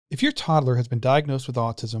If your toddler has been diagnosed with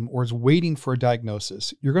autism or is waiting for a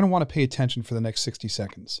diagnosis, you're going to want to pay attention for the next 60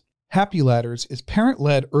 seconds. Happy Ladders is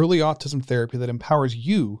parent-led early autism therapy that empowers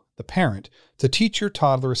you, the parent, to teach your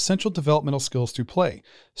toddler essential developmental skills through play.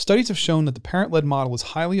 Studies have shown that the parent-led model is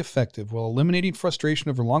highly effective while eliminating frustration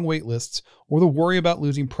over long wait lists or the worry about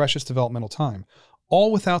losing precious developmental time,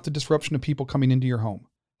 all without the disruption of people coming into your home.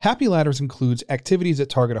 Happy Ladders includes activities that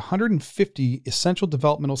target 150 essential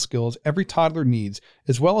developmental skills every toddler needs,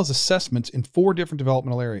 as well as assessments in 4 different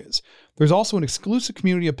developmental areas. There's also an exclusive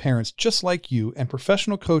community of parents just like you and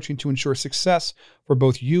professional coaching to ensure success for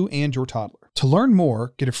both you and your toddler. To learn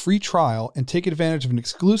more, get a free trial, and take advantage of an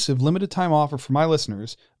exclusive limited time offer for my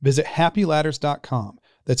listeners, visit happyladders.com.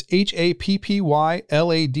 That's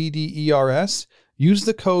HAPPYLADDERS. Use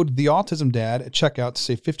the code TheAutismDad at checkout to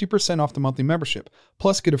save 50% off the monthly membership.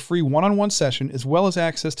 Plus, get a free one-on-one session as well as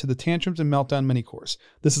access to the Tantrums and Meltdown mini course.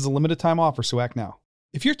 This is a limited time offer, so act now.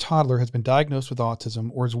 If your toddler has been diagnosed with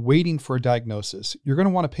autism or is waiting for a diagnosis, you're going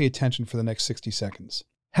to want to pay attention for the next 60 seconds.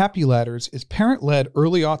 Happy Ladders is parent-led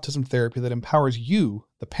early autism therapy that empowers you,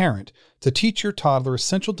 the parent, to teach your toddler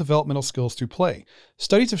essential developmental skills through play.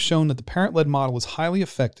 Studies have shown that the parent-led model is highly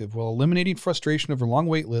effective while eliminating frustration over long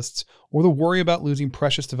wait lists or the worry about losing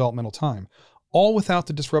precious developmental time, all without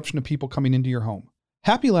the disruption of people coming into your home.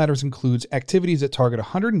 Happy Ladders includes activities that target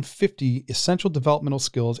 150 essential developmental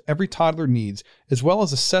skills every toddler needs, as well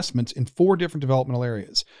as assessments in 4 different developmental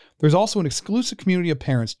areas. There's also an exclusive community of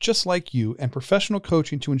parents just like you and professional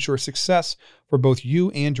coaching to ensure success for both you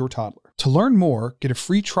and your toddler. To learn more, get a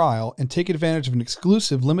free trial, and take advantage of an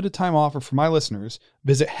exclusive limited time offer for my listeners,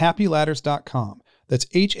 visit happyladders.com. That's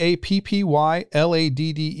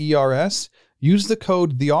HAPPYLADDERS. Use the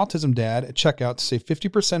code TheAutismDad at checkout to save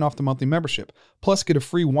 50% off the monthly membership. Plus, get a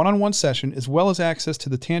free one-on-one session as well as access to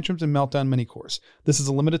the Tantrums and Meltdown mini course. This is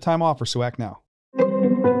a limited time offer, so act now.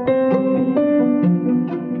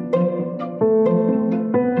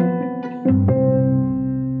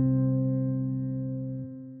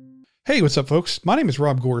 Hey, what's up, folks? My name is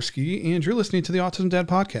Rob Gorski, and you're listening to the Autism Dad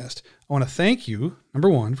Podcast. I want to thank you, number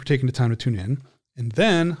one, for taking the time to tune in. And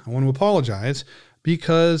then I want to apologize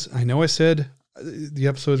because I know I said the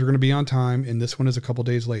episodes are going to be on time, and this one is a couple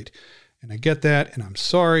days late. And I get that, and I'm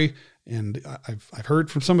sorry. And I've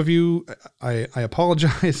heard from some of you. I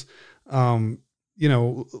apologize.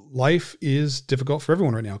 Life is difficult for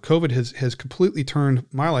everyone right now. COVID has completely turned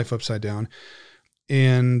my life upside down.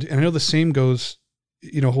 And I know the same goes,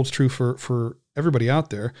 holds true for everybody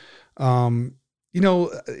out there. The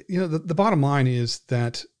bottom line is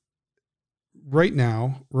that right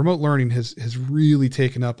now, remote learning has really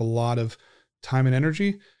taken up a lot of time and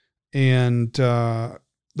energy, and the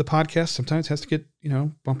podcast sometimes has to get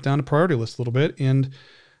bumped down the priority list a little bit, and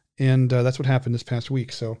that's what happened this past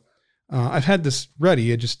week. So I've had this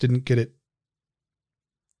ready, I just didn't get it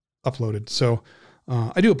uploaded. So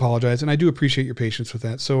I do apologize, and I do appreciate your patience with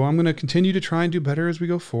that. So I'm going to continue to try and do better as we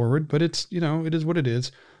go forward, but it's it is what it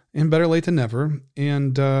is. And better late than never.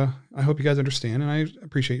 And I hope you guys understand, and I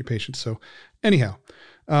appreciate your patience. So anyhow,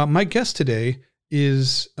 my guest today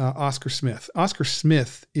is Oscar Smith. Oscar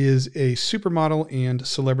Smith is a supermodel and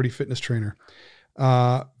celebrity fitness trainer.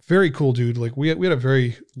 Very cool dude. Like we had a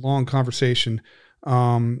very long conversation.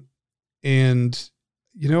 And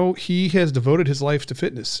he has devoted his life to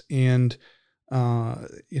fitness and,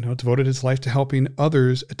 devoted his life to helping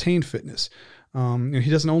others attain fitness. He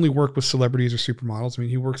doesn't only work with celebrities or supermodels. I mean,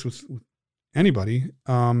 he works with anybody.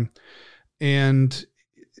 And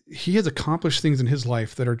he has accomplished things in his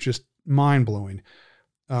life that are just mind blowing.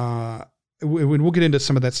 We'll get into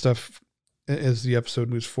some of that stuff as the episode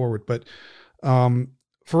moves forward. But,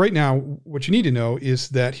 for right now, what you need to know is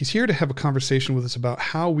that he's here to have a conversation with us about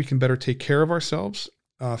how we can better take care of ourselves,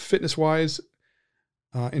 fitness wise,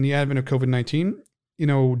 in the advent of COVID-19.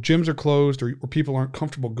 Gyms are closed or people aren't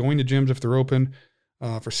comfortable going to gyms if they're open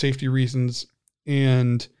for safety reasons.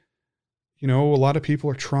 And, a lot of people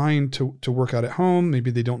are trying to work out at home. Maybe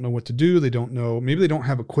they don't know what to do. Maybe they don't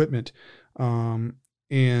have equipment and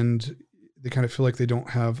they kind of feel like they don't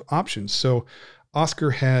have options. So Oscar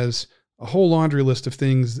has a whole laundry list of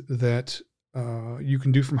things that you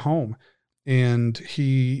can do from home. And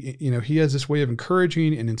he has this way of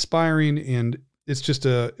encouraging and inspiring, and it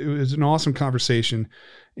was an awesome conversation,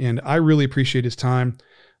 and I really appreciate his time.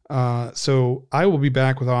 So I will be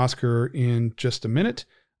back with Oscar in just a minute.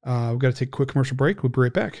 We've got to take a quick commercial break. We'll be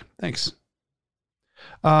right back. Thanks.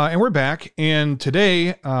 And we're back. And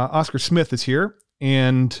today, Oscar Smith is here,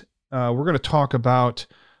 and we're going to talk about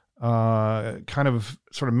kind of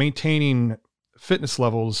sort of maintaining fitness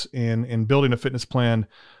levels and building a fitness plan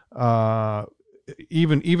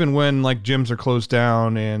even when like gyms are closed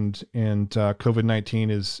down and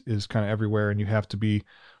COVID-19 is kind of everywhere, and you have to be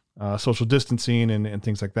social distancing and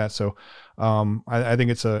things like that. So I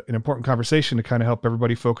think it's an important conversation to kind of help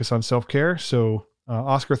everybody focus on self-care. So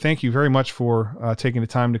Oscar, thank you very much for taking the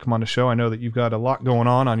time to come on the show. I know that you've got a lot going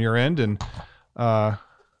on your end, and I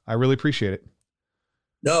really appreciate it.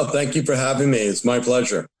 No, thank you for having me. It's my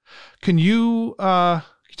pleasure. Can you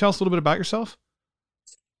tell us a little bit about yourself?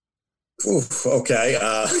 Oof, okay.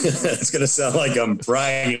 It's going to sound like I'm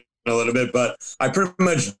bragging a little bit, but I pretty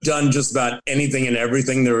much done just about anything and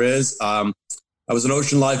everything there is. I was an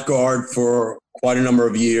ocean lifeguard for quite a number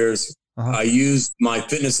of years. Uh-huh. I used my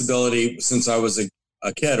fitness ability since I was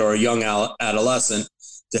a kid or a young adolescent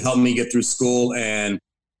to help me get through school, and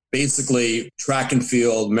basically track and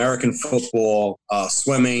field, American football,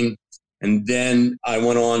 swimming. And then I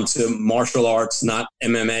went on to martial arts, not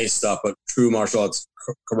MMA stuff, but true martial arts,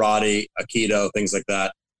 karate, aikido, things like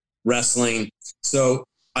that, wrestling. So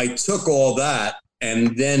I took all that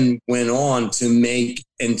and then went on to make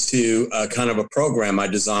into a kind of a program I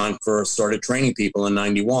designed started training people in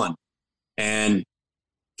 91. And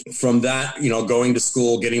from that, going to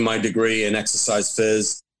school, getting my degree in exercise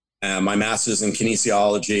phys, my master's in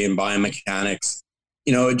kinesiology and biomechanics,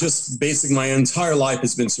 it just basically my entire life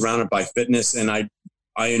has been surrounded by fitness, and I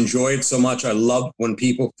enjoy it so much. I love when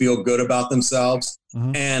people feel good about themselves.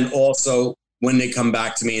 Mm-hmm. And also when they come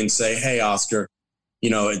back to me and say, hey, Oscar,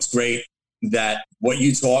 it's great that what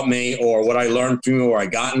you taught me or what I learned from you, or I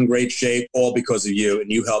got in great shape, all because of you,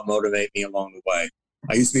 and you helped motivate me along the way.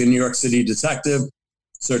 I used to be a New York City detective,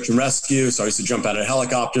 search and rescue. So I used to jump out of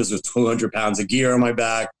helicopters with 200 pounds of gear on my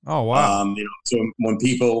back. Oh, wow. So when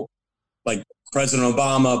people like President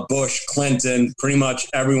Obama, Bush, Clinton, pretty much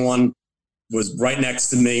everyone was right next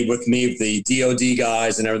to me, with me, the DOD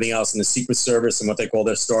guys and everything else, and the Secret Service and what they call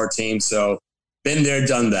their STAR team. So been there,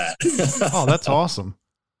 done that. Oh, that's awesome.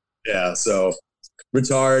 Yeah. So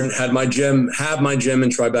retired, have my gym in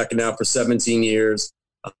Tribeca now for 17 years.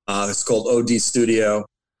 It's called OD Studio.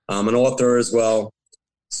 I'm an author as well.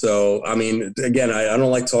 So, I mean, again, I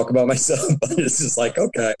don't like to talk about myself, but it's just like,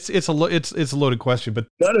 okay. It's a loaded question, but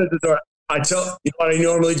I tell you what I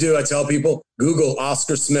normally do. I tell people, Google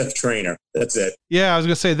Oscar Smith trainer. That's it. Yeah. I was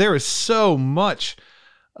going to say, there is so much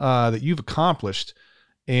that you've accomplished,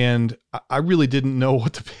 and I really didn't know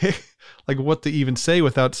what to pick, like what to even say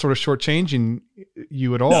without sort of shortchanging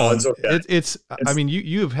you at all. No, it's okay. It's I mean,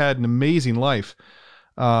 you have had an amazing life.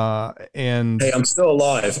 And hey, I'm still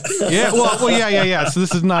alive. Yeah. Well, yeah. So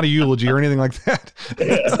this is not a eulogy or anything like that.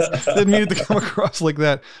 Yeah. Didn't mean it to come across like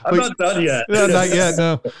that. I'm not done yet. No, not yet.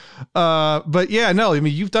 No. But yeah, no, I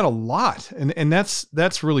mean, you've done a lot, and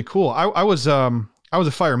that's really cool. I was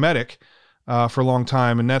a fire medic, for a long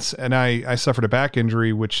time, and I suffered a back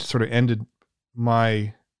injury, which sort of ended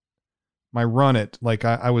my run at, like,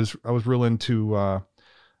 I was real into,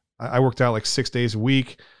 I worked out like 6 days a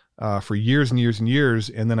week, for years and years and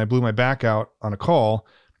years. And then I blew my back out on a call.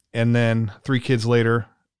 And then 3 kids later,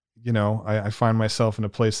 I find myself in a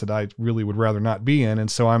place that I really would rather not be in.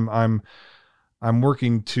 And so I'm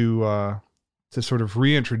working to sort of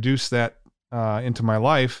reintroduce that, into my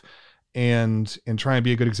life and try and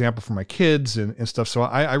be a good example for my kids and stuff. So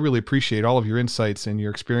I really appreciate all of your insights and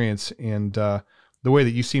your experience, and, the way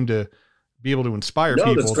that you seem to be able to inspire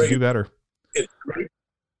people to do better. It's great.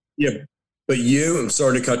 Yeah. But I'm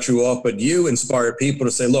sorry to cut you off, but you inspire people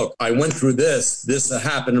to say, look, I went through this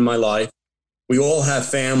happened in my life. We all have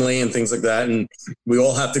family and things like that. And we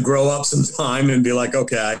all have to grow up sometime and be like,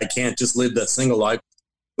 okay, I can't just live that single life.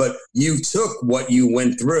 But you took what you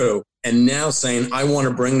went through and now saying, I want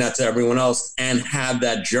to bring that to everyone else and have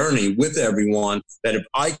that journey with everyone, that if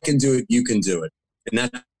I can do it, you can do it. And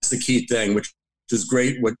that's the key thing, which is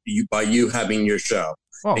great by you having your show.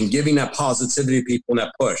 Oh. And giving that positivity to people and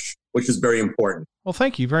that push, which is very important. Well,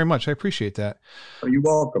 thank you very much. I appreciate that. Oh, you're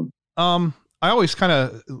welcome. I always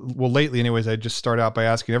lately anyways, I just start out by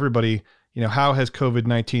asking everybody, how has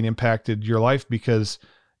COVID-19 impacted your life? Because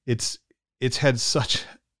it's had such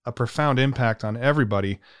a profound impact on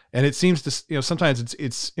everybody. And it seems to, sometimes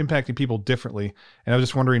it's impacting people differently. And I was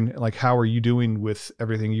just wondering, like, how are you doing with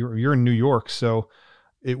everything? You're in New York, so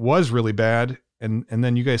it was really bad. And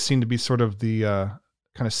then you guys seem to be sort of the,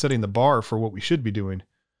 kind of setting the bar for what we should be doing.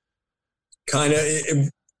 Kind of,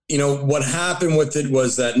 what happened with it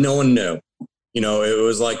was that no one knew. It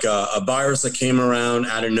was like a virus that came around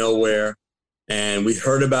out of nowhere, and we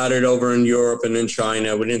heard about it over in Europe and in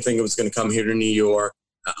China. We didn't think it was going to come here to New York.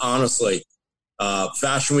 Honestly,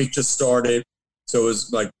 Fashion Week just started, so it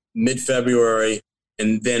was like mid-February,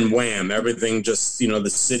 and then wham, everything just, the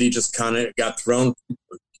city just kind of got thrown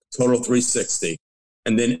total 360.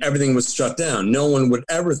 And then everything was shut down. No one would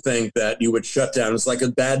ever think that you would shut down. It's like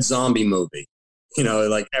a bad zombie movie.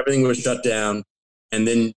 Like everything was shut down. And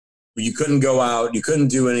then you couldn't go out. You couldn't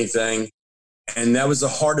do anything. And that was the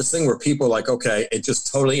hardest thing, where people were like, okay, it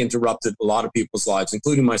just totally interrupted a lot of people's lives,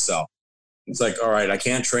 including myself. It's like, all right, I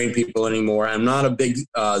can't train people anymore. I'm not a big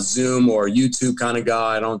Zoom or YouTube kind of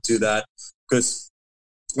guy. I don't do that, because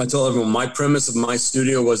I told everyone my premise of my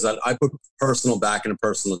studio was that I put personal back into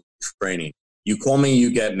personal training. You call me,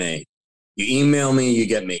 you get me. You email me, you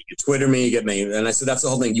get me. You Twitter me, you get me. And I said, that's the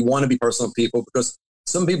whole thing. You want to be personal with people, because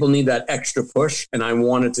some people need that extra push, and I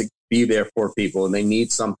wanted to be there for people, and they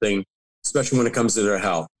need something, especially when it comes to their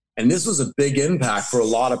health. And this was a big impact for a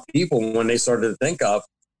lot of people when they started to think of,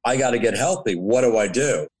 I got to get healthy. What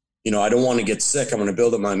do? I don't want to get sick. I'm going to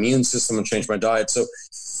build up my immune system and change my diet. So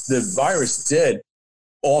the virus did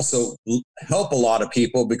also help a lot of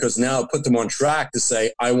people, because now it put them on track to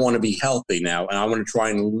say, I want to be healthy now, and I want to try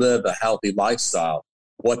and live a healthy lifestyle.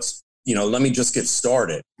 Let me just get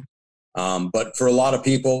started. But for a lot of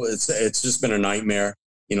people, it's just been a nightmare.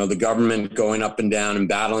 The government going up and down and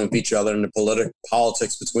battling with each other, and the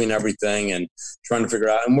politics between everything, and trying to figure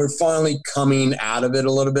out. And we're finally coming out of it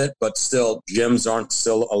a little bit, but still, gyms aren't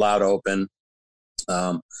still allowed open.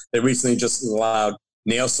 They recently just allowed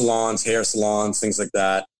nail salons, hair salons, things like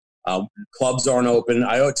that. Clubs aren't open.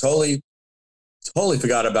 I totally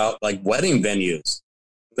forgot about like wedding venues,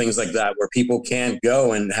 things like that, where people can't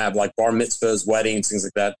go and have like bar mitzvahs, weddings, things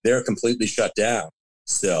like that. They're completely shut down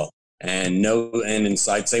still. And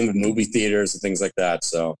inside, same with movie theaters and things like that.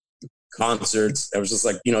 So concerts, it was just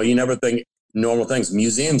like, you never think normal things.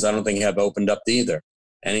 Museums, I don't think have opened up either,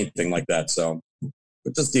 anything like that. So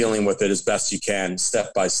we're just dealing with it as best you can,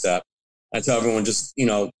 step by step. I tell everyone, just,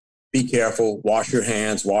 be careful, wash your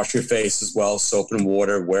hands, wash your face as well, soap and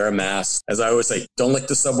water, wear a mask. As I always say, don't lick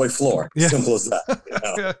the subway floor. Yeah. Simple as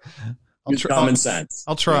that. Use common sense.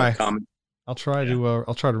 I'll try. I'll try to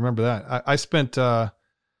remember that. I spent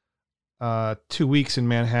 2 weeks in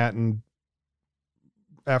Manhattan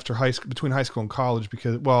after between high school and college,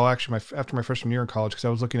 because, after my freshman year in college, because I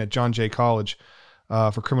was looking at John Jay College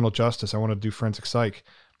for criminal justice. I wanted to do forensic psych,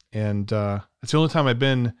 and it's the only time I've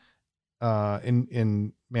been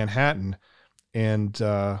in Manhattan, and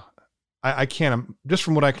I can't, just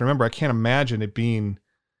from what I can remember, I can't imagine it being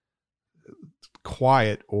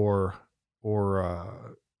quiet or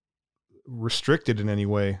restricted in any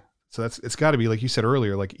way. So it's got to be, like you said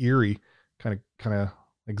earlier, like eerie, kind of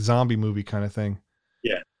like zombie movie kind of thing.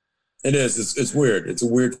 Yeah, it is. It's weird. It's a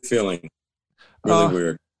weird feeling. Really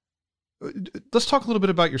weird. Let's talk a little bit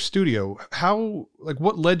about your studio.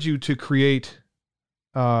 What led you to create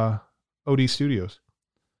OD Studios?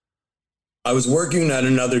 I was working at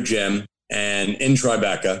another gym and in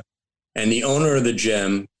Tribeca, and the owner of the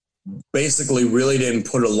gym basically really didn't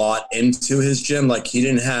put a lot into his gym. Like, he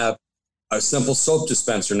didn't have a simple soap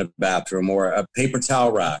dispenser in the bathroom or a paper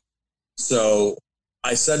towel rack. So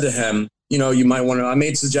I said to him, you might want to, I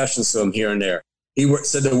made suggestions to him here and there. He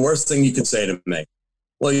said, the worst thing you could say to me,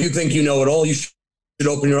 well, you think you know it all, you should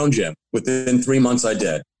open your own gym. Within 3 months, I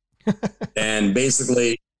did. And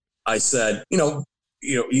basically I said,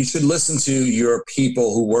 you should listen to your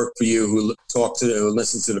people who work for you, who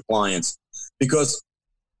listen to the clients, because,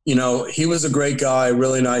 he was a great guy,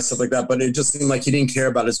 really nice, stuff like that. But it just seemed like he didn't care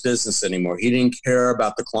about his business anymore. He didn't care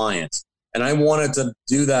about the clients. And I wanted to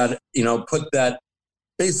do that, put that,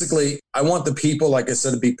 basically, I want the people, like I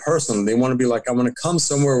said, to be personal. They want to be like, I want to come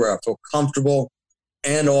somewhere where I feel comfortable,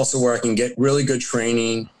 and also where I can get really good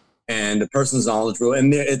training and the person's knowledgeable.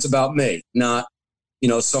 And it's about me, not,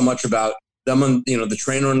 so much about them on, the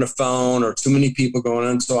trainer on the phone or too many people going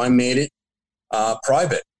on. So I made it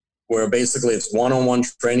private, where basically it's one-on-one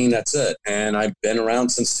training. That's it. And I've been around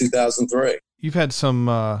since 2003. You've had some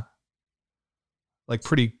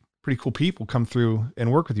pretty cool people come through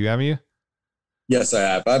and work with you, haven't you? Yes, I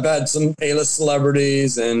have. I've had some A-list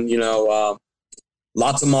celebrities and,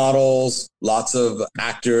 lots of models, lots of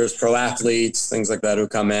actors, pro athletes, things like that who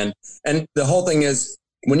come in. And the whole thing is,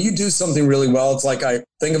 when you do something really well, it's like, I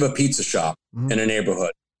think of a pizza shop in a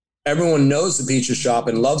neighborhood. Everyone knows the pizza shop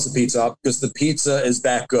and loves the pizza shop because the pizza is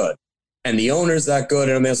that good. And the owner's that good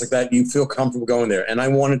and everything else like that. You feel comfortable going there. And I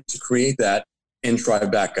wanted to create that in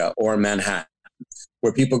Tribeca or Manhattan,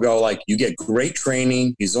 where people go like, you get great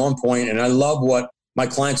training, he's on point. And I love what my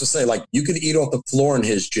clients will say, like, you could eat off the floor in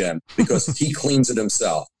his gym because he cleans it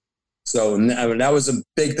himself. So that was a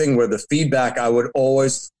big thing, where the feedback, I would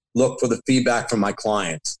always look for the feedback from my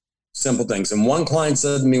clients, simple things. And one client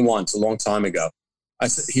said to me once, a long time ago,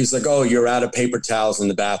 he was like, oh, you're out of paper towels in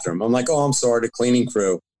the bathroom. I'm like, oh, I'm sorry, the cleaning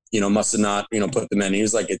crew must have not, put them in. He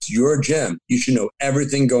was like, it's your gym. You should know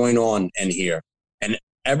everything going on in here. And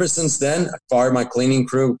ever since then, I fired my cleaning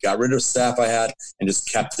crew, got rid of staff I had, and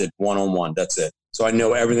just kept it one-on-one. That's it. So I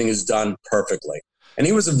know everything is done perfectly. And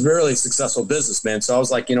he was a really successful businessman. So I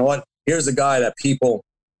was like, you know what? Here's a guy that people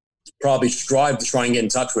probably strive to try and get in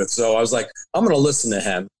touch with. So I was like, I'm going to listen to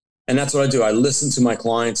him. And that's what I do. I listen to my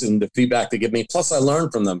clients and the feedback they give me. Plus I learn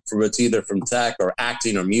from them, it's either from tech or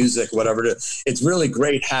acting or music, whatever it is. It's really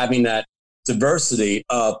great having that diversity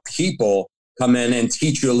of people come in and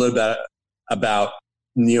teach you a little bit about,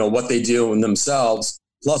 what they do in themselves.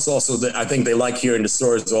 Plus also I think they like hearing the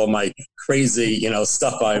stories of all my crazy,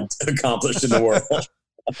 stuff I've accomplished in the world.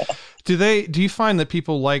 Do you find that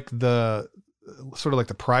people like the sort of like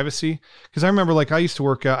the privacy? Because I remember, like, I used to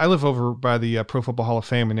work out. I live over by the Pro Football Hall of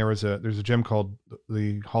Fame, and there's a gym called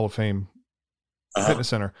the Hall of Fame Fitness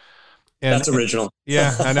Center. And that's original.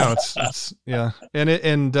 Yeah, I know. It's yeah. I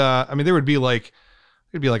mean, there'd be like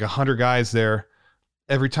 100 guys there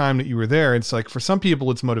every time that you were there. It's like, for some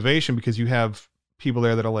people it's motivation because you have people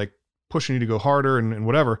there that are like pushing you to go harder and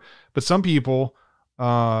whatever. But some people,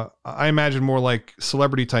 I imagine more like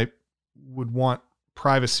celebrity type, would want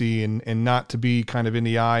privacy and not to be kind of in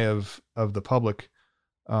the eye of the public.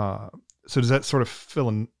 So does that sort of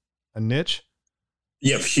fill a niche?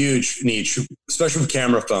 Yeah, huge niche, especially with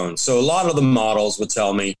camera phones. So a lot of the models would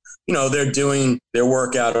tell me, they're doing their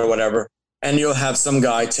workout or whatever, and you'll have some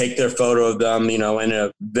guy take their photo of them, in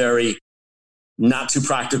a very not too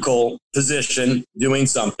practical position doing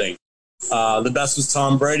something. The best was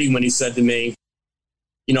Tom Brady when he said to me,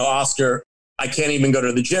 Oscar, I can't even go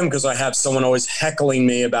to the gym because I have someone always heckling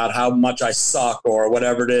me about how much I suck or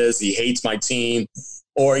whatever it is. He hates my team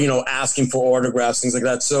or, asking for autographs, things like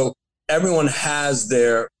that. So everyone has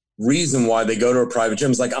their reason why they go to a private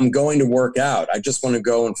gym. It's like, I'm going to work out. I just want to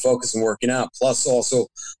go and focus on working out. Plus also,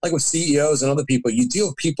 like with CEOs and other people, you deal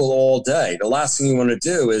with people all day. The last thing you want to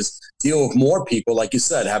do is deal with more people. Like you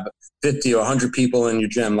said, have 50 or 100 people in your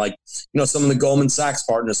gym. Like, some of the Goldman Sachs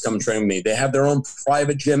partners come train with me. They have their own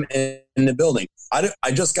private gym in the building.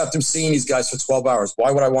 I just got through seeing these guys for 12 hours.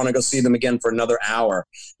 Why would I want to go see them again for another hour,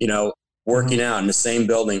 working out in the same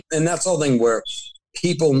building? And that's the thing where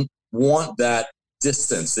people want that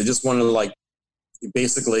distance. They just want to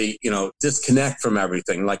basically, disconnect from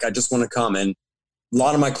everything. Like, I just want to come. And a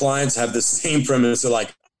lot of my clients have the same premise. They're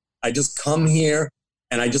like, I just come here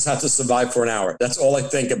and I just have to survive for an hour. That's all I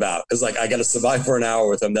think about. It's like, I got to survive for an hour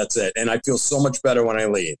with them. That's it. And I feel so much better when I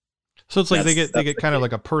leave. So it's like they get kind of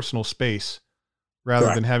like a personal space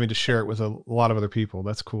rather than having to share it with a lot of other people.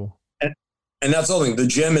 That's cool. And that's the thing. The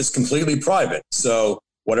gym is completely private. So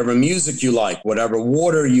whatever music you like, whatever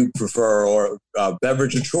water you prefer, or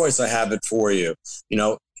beverage of choice, I have it for you.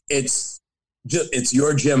 It's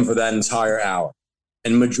your gym for that entire hour.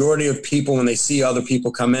 And majority of people, when they see other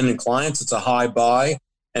people come in and clients, it's a high buy,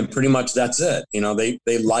 and pretty much that's it.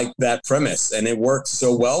 They like that premise, and it works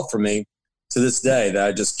so well for me to this day that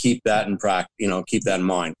I just keep that in keep that in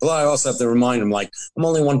mind. But I also have to remind them, like, I'm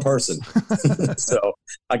only one person, so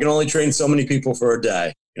I can only train so many people for a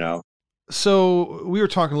day. So we were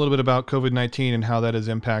talking a little bit about COVID-19 and how that has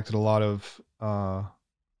impacted a lot of,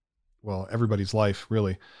 everybody's life,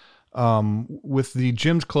 really. With the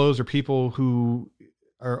gyms closed, or people who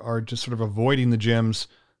are just sort of avoiding the gyms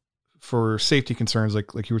for safety concerns,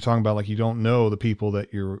 like you were talking about, like, you don't know the people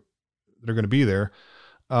that are going to be there.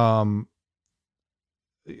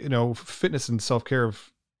 Fitness and self-care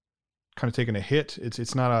have kind of taken a hit.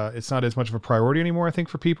 It's not as much of a priority anymore, I think,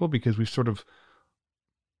 for people, because we've sort of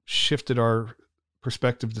shifted our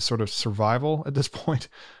perspective to sort of survival at this point.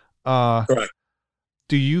 Correct.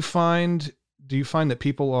 Do you find that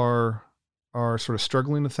people are sort of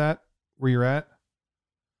struggling with that where you're at?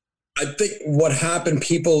 I think what happened,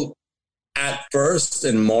 people at first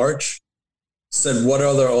in March said, what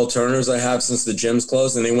other alternatives I have since the gym's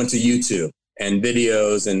closed? And they went to YouTube and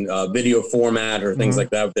videos and video format or things like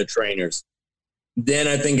that with their trainers. Then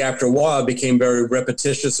I think after a while it became very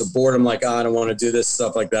repetitious of boredom, like, I don't want to do this,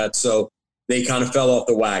 stuff like that. So they kind of fell off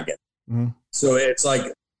the wagon. Mm-hmm. So it's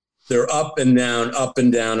like they're up and down, up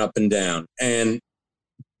and down, up and down. And,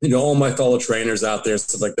 all my fellow trainers out there,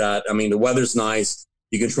 stuff like that. I mean, the weather's nice.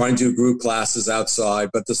 You can try and do group classes outside,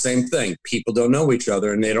 but the same thing. People don't know each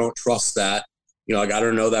other and they don't trust that. I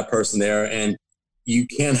don't know that person there. And you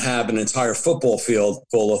can't have an entire football field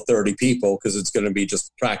full of 30 people because it's going to be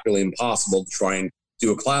just practically impossible to try and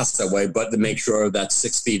do a class that way, but to make sure that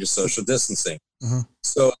 6 feet of social distancing. Mm-hmm.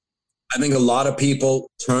 So I think a lot of people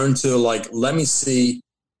turn to let me see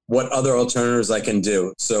what other alternatives I can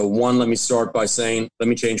do. So one, let me start by saying, let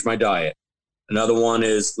me change my diet. Another one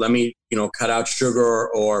is let me, cut out sugar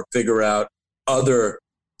or figure out other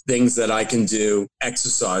things that I can do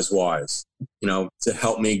exercise wise, to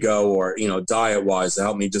help me go, or, diet wise to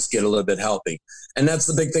help me just get a little bit healthy. And that's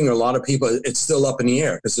the big thing. A lot of people, it's still up in the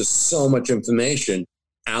air because there's so much information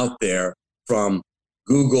out there from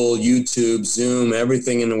Google, YouTube, Zoom,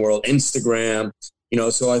 everything in the world, Instagram,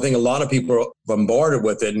 so I think a lot of people are bombarded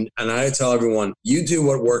with it. And I tell everyone, you do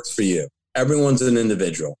what works for you. Everyone's an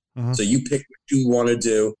individual. Mm-hmm. So you pick what you want to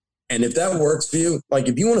do. And if that works for you, like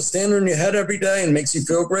if you want to stand on your head every day and makes you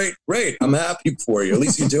feel great, great. I'm happy for you. At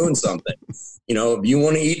least you're doing something. If you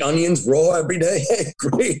want to eat onions raw every day, hey,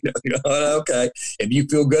 great. Okay. If you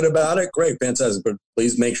feel good about it, great, fantastic. But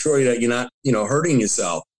please make sure that you're not, hurting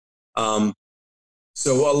yourself.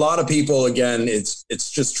 So a lot of people, again, it's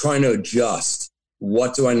just trying to adjust.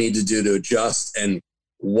 What do I need to do to adjust, and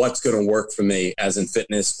what's going to work for me as in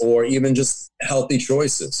fitness or even just healthy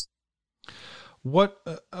choices?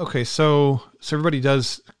 Okay. So everybody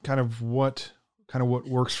does kind of what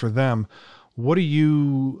works for them. What do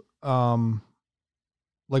you, what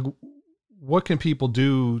can people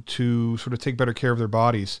do to sort of take better care of their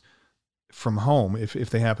bodies from home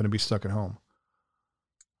if they happen to be stuck at home?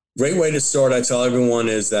 Great way to start, I tell everyone,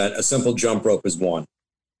 is that a simple jump rope is one.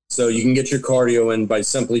 So you can get your cardio in by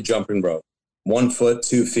simply jumping rope. 1 foot,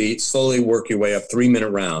 2 feet, slowly work your way up 3-minute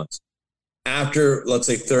rounds. After, let's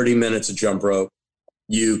say, 30 minutes of jump rope,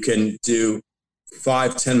 you can do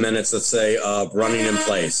 5-10 minutes, let's say, of running in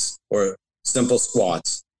place or simple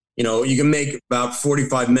squats. You can make about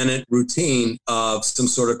 45-minute routine of some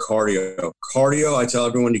sort of cardio. Cardio, I tell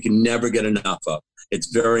everyone, you can never get enough of. It's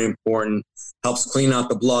very important. Helps clean out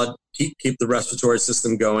the blood, keep the respiratory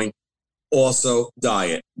system going. Also,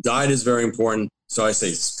 diet. Diet is very important. So I say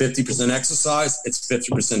it's 50% exercise, it's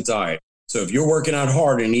 50% diet. So if you're working out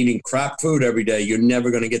hard and eating crap food every day, you're never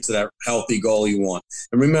going to get to that healthy goal you want.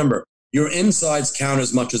 And remember, your insides count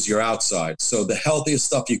as much as your outside. So the healthiest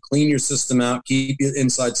stuff, you clean your system out, keep your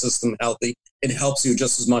inside system healthy. It helps you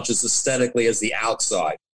just as much as aesthetically as the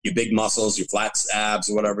outside. Your big muscles, your flat abs,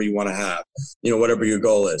 whatever you want to have, whatever your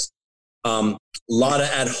goal is. A lot of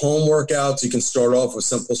at-home workouts. You can start off with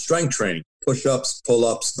simple strength training, push-ups,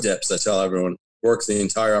 pull-ups, dips. I tell everyone, works the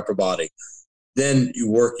entire upper body. Then you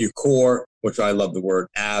work your core, which I love the word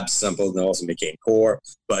abs, simple, then also became core,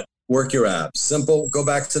 but work your abs. Simple, go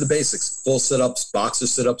back to the basics. Full sit-ups, boxer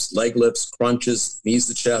sit-ups, leg lifts, crunches, knees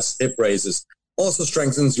to chest, hip raises. Also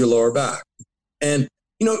strengthens your lower back. And,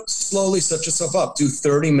 slowly set yourself up. Do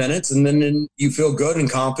 30 minutes, and then you feel good and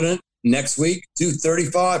confident. Next week, do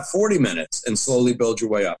 35, 40 minutes and slowly build your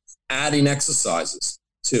way up. Adding exercises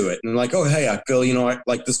to it. And like, oh, hey, I feel,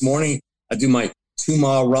 like this morning, I do my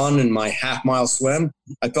 2-mile run and my half-mile swim.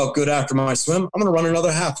 I felt good after my swim. I'm going to run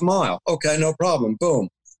another half mile. Okay, no problem. Boom.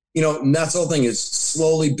 And that's the whole thing, is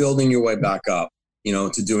slowly building your way back up,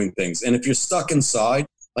 to doing things. And if you're stuck inside,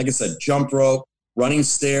 like I said, jump rope, running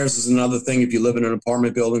stairs is another thing. If you live in an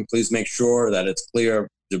apartment building, please make sure that it's clear,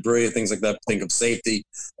 debris, things like that. Think of safety,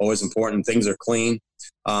 always important. Things are clean.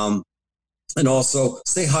 And also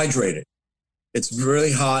stay hydrated. It's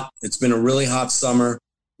really hot. It's been a really hot summer.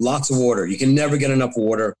 Lots of water. You can never get enough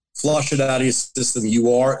water. Flush it out of your system.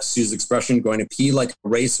 You are, excuse the expression, going to pee like a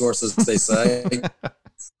racehorse, as they say.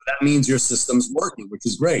 That means your system's working, which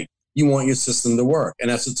is great. You want your system to work, and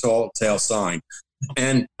that's a telltale sign.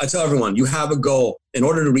 And I tell everyone, you have a goal. In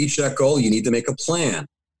order to reach that goal, you need to make a plan.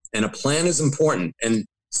 And a plan is important. And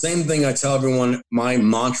same thing I tell everyone, my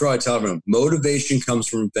mantra, I tell everyone, motivation comes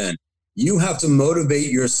from within. You have to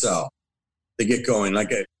motivate yourself to get going.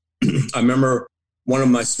 Like I remember one of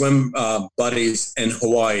my swim buddies in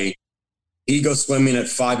Hawaii, he goes swimming at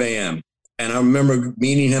 5 a.m. And I remember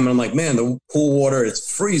meeting him, and I'm like, man, the pool water,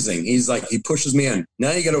 it's freezing. He's like, he pushes me in.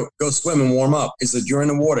 Now you got to go swim and warm up. He said, you're in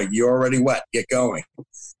the water. You're already wet. Get going.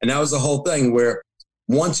 And that was the whole thing, where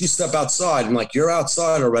once you step outside, I'm like, you're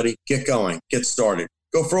outside already. Get going. Get started.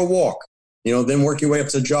 Go for a walk. Then work your way up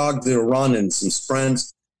to jog, to a run and some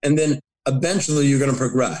sprints. And then eventually you're going to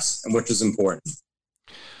progress, which is important.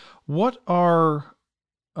 What are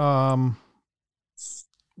some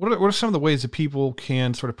of the ways that people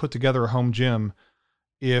can sort of put together a home gym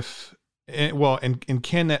and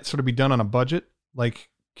can that sort of be done on a budget? Like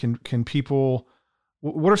can people,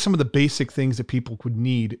 what are some of the basic things that people would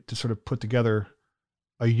need to sort of put together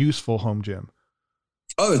a useful home gym?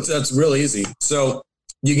 Oh, that's really easy. So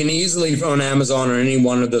you can easily, on Amazon or any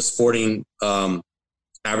one of the sporting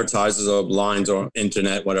advertisers or lines or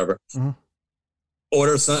internet, whatever,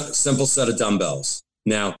 order a simple set of dumbbells.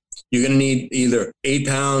 Now, you're going to need either 8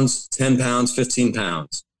 pounds, 10 pounds, 15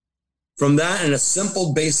 pounds. From that, and a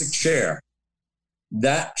simple basic chair,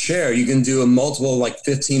 that chair, you can do a multiple, like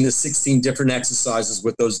 15 to 16 different exercises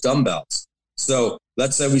with those dumbbells. So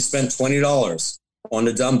let's say we spent $20 on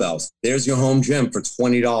the dumbbells. There's your home gym for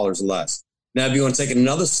 $20 less. Now, if you want to take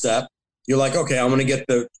another step, you're like, okay, I'm going to get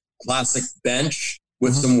the classic bench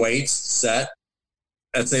with some weights set.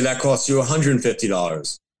 Let's say that costs you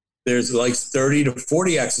 $150. There's like 30 to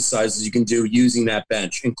 40 exercises you can do using that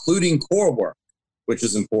bench, including core work, which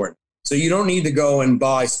is important. So you don't need to go and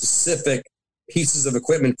buy specific pieces of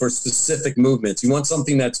equipment for specific movements. You want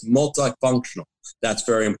something that's multifunctional. That's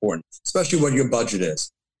very important, especially what your budget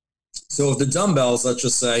is. So if the dumbbells, let's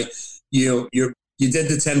just say you did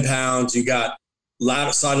the 10 pounds, you got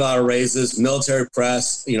side ladder raises, military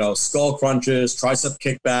press, skull crunches, tricep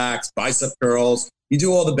kickbacks, bicep curls. You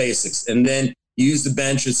do all the basics, and then you use the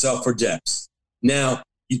bench itself for dips. Now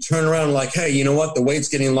you turn around like, hey, you know what? The weight's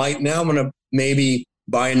getting light. Now I'm going to maybe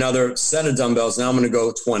buy another set of dumbbells. Now I'm going to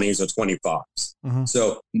go 20s or 25s.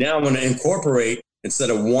 So now I'm going to incorporate, instead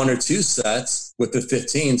of 1 or 2 sets with the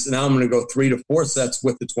 15s, now I'm going to go 3 to 4 sets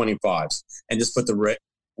with the 25s and just put the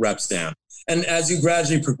reps down. And as you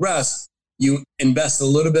gradually progress, you invest a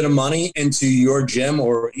little bit of money into your gym,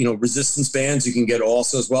 or, resistance bands you can get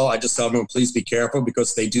also as well. I just tell everyone, please be careful,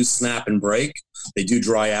 because they do snap and break. They do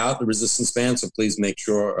dry out, the resistance bands. So please make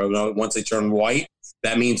sure, once they turn white,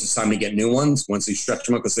 that means it's time to get new ones. Once you stretch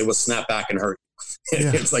them out, because they will snap back and hurt.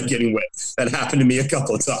 Yeah. It's like getting whipped. That happened to me a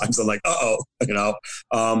couple of times. I'm like,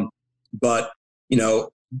 but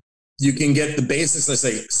you can get the basics. Let's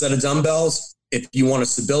say set of dumbbells. If you want a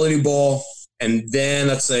stability ball, and then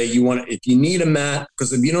let's say if you need a mat,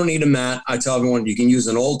 because if you don't need a mat, I tell everyone you can use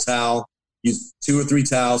an old towel, use 2 or 3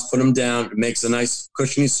 towels, put them down. It makes a nice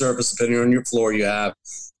cushiony surface depending on your floor you have.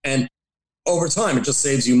 And over time, it just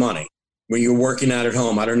saves you money when you're working out at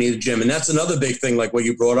home. I don't need a gym. And that's another big thing, like what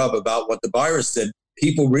you brought up about what the virus did.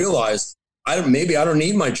 People realize maybe I don't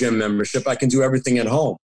need my gym membership. I can do everything at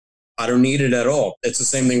home. I don't need it at all. It's the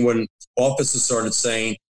same thing when offices started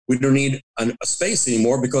saying, we don't need a space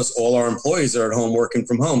anymore because all our employees are at home working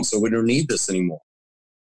from home. So we don't need this anymore.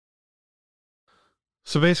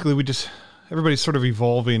 So basically everybody's sort of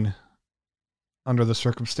evolving under the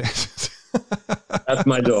circumstances. That's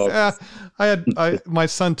my dog. Yeah, my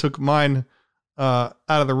son took mine out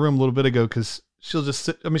of the room a little bit ago because she'll just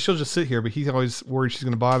sit here, but he's always worried she's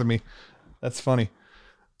going to bother me. That's funny.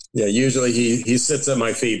 Yeah, usually he sits at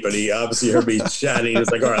my feet, but he obviously heard me chatting.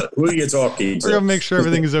 He's like, all right, who are you talking to? We're going to make sure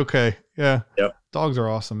everything is okay. Yeah. Yep. Dogs are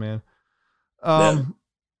awesome, man.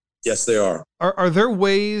 Yes, they are. Are there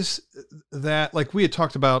ways that, like we had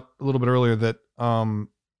talked about a little bit earlier, that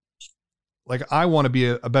like I want to be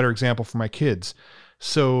a better example for my kids.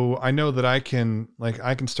 So I know that I can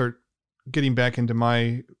start getting back into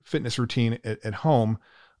my fitness routine at home.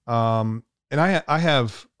 And I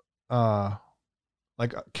have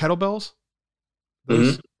like kettlebells.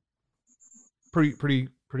 Those pretty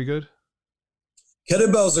good.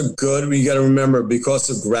 Kettlebells are good, but you got to remember, because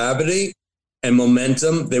of gravity and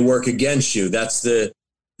momentum, they work against you. That's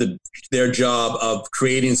their job of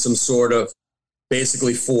creating some sort of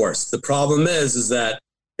basically force. The problem is that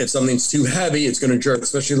if something's too heavy, it's going to jerk,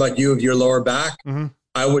 especially like you with your lower back.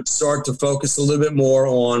 I would start to focus a little bit more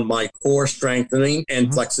on my core strengthening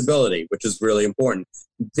and flexibility, which is really important.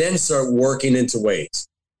 Then start working into weights.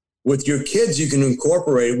 With your kids, you can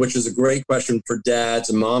incorporate, which is a great question for dads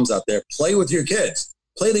and moms out there. Play with your kids.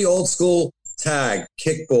 Play the old school tag,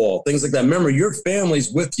 kickball, things like that. Remember, your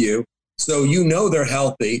family's with you, so they're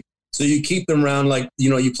healthy. So you keep them around, like,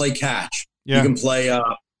 you play catch. Yeah. You can play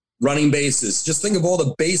running bases. Just think of all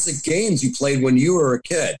the basic games you played when you were a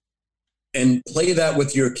kid and play that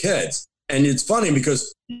with your kids. And it's funny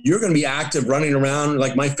because you're going to be active running around.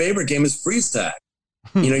 Like, my favorite game is freeze tag.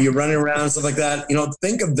 You're running around and stuff like that.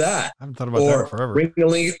 Think of that. I haven't thought about that forever. Ring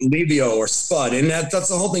Levio or Spud. And that's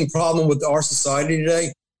the whole thing problem with our society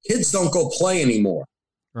today. Kids don't go play anymore.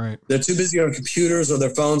 Right. They're too busy on computers or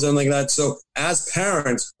their phones and like that. So as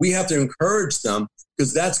parents, we have to encourage them,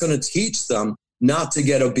 because that's going to teach them not to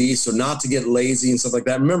get obese or not to get lazy and stuff like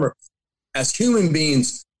that. Remember, as human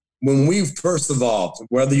beings, when we first evolved,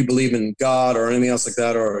 whether you believe in God or anything else like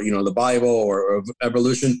that, or, the Bible or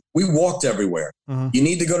evolution, we walked everywhere. You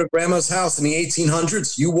need to go to grandma's house in the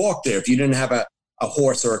 1800s, you walked there if you didn't have a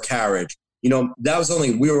horse or a carriage. We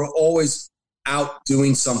were always out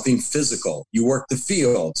doing something physical. You worked the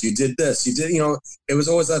fields, you did this, it was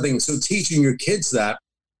always that thing. So teaching your kids that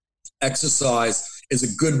exercise is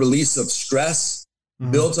a good release of stress,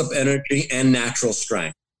 builds up energy and natural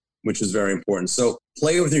strength, which is very important. So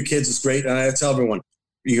play with your kids is great. And I tell everyone,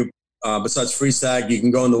 besides free sag, you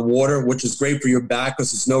can go in the water, which is great for your back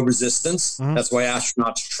because it's no resistance. Mm-hmm. That's why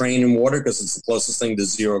astronauts train in water, because it's the closest thing to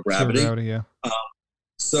zero gravity. Zero gravity, yeah.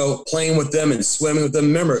 So playing with them and swimming with them,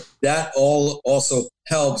 remember, that all also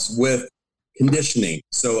helps with conditioning.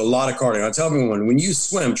 So a lot of cardio. I tell everyone, when you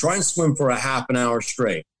swim, try and swim for a half an hour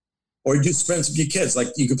straight. Or you do sprints with your kids. Like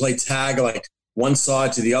you can play tag, like one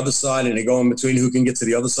side to the other side, and they go in between who can get to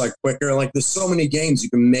the other side quicker. Like there's so many games you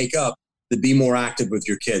can make up to be more active with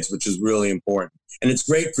your kids, which is really important. And it's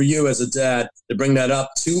great for you as a dad to bring that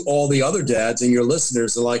up to all the other dads, and your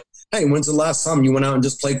listeners are like, hey, when's the last time you went out and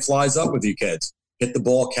just played flies up with your kids? Hit the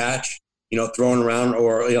ball, catch, throwing around,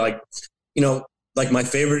 or like my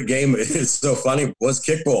favorite game, it's so funny, was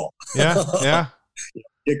kickball. Yeah.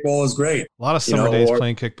 Kickball is great. A lot of summer days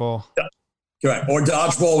playing kickball. Correct. Or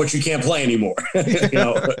dodgeball, which you can't play anymore.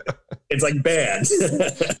 It's like banned.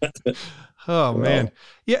 Oh man.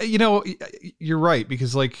 Yeah. You're right.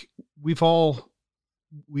 Because like we have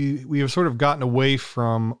sort of gotten away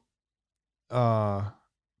from,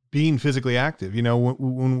 being physically active,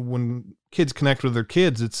 when kids connect with their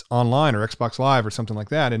kids, it's online or Xbox Live or something like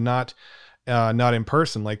that, and not in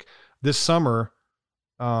person. Like this summer,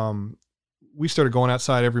 we started going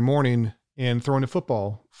outside every morning and throwing a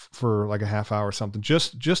football for like a half hour or something,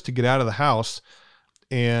 just to get out of the house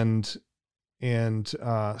and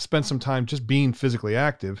spend some time just being physically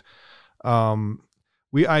active.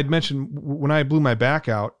 I'd mentioned when I blew my back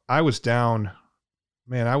out, I was down,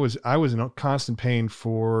 man, I was in constant pain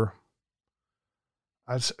for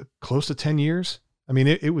close to 10 years. I mean,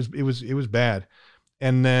 it was bad.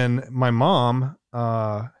 And then my mom,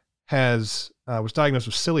 was diagnosed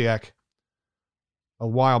with celiac a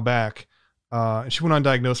while back. She went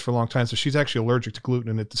undiagnosed for a long time. So she's actually allergic to gluten,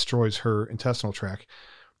 and it destroys her intestinal tract.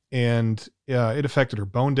 And it affected her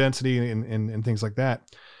bone density and things like that.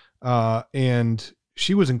 And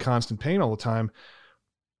she was in constant pain all the time.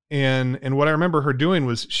 And what I remember her doing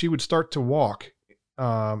was she would start to walk.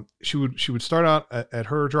 She would start out at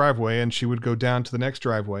her driveway, and she would go down to the next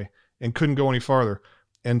driveway and couldn't go any farther.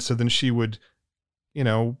 And so then she would,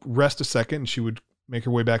 rest a second, and she would make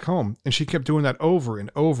her way back home. And she kept doing that over and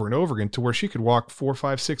over and over again, to where she could walk 4,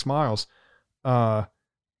 5, 6 miles,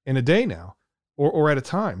 in a day now, or at a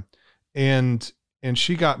time. And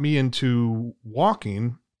she got me into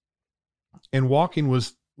walking, and walking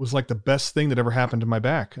was like the best thing that ever happened to my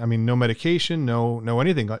back. I mean, no medication, no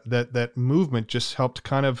anything. That movement just helped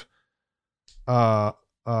kind of,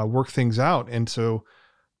 work things out. And so,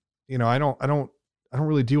 I don't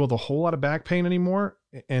really deal with a whole lot of back pain anymore.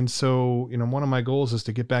 And so, one of my goals is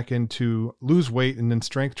to get back into lose weight and then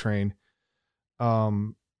strength train.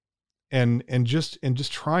 And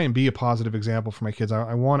just try and be a positive example for my kids.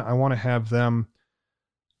 I want to have them,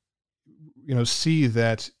 see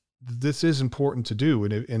that this is important to do.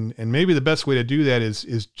 And maybe the best way to do that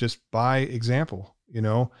is just by example,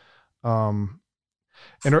 And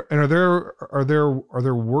are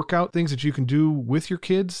there workout things that you can do with your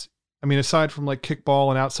kids? I mean, aside from like kickball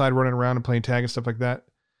and outside running around and playing tag and stuff like that?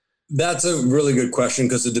 That's a really good question,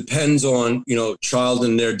 because it depends on, child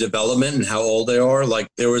and their development and how old they are. Like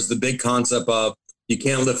there was the big concept of you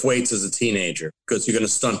can't lift weights as a teenager because you're going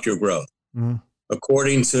to stunt your growth. Mm-hmm.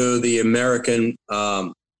 According to the American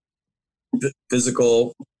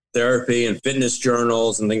physical therapy and fitness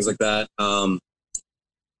journals and things like that, a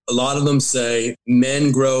lot of them say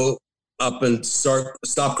men grow up and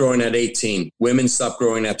stop growing at 18. Women stop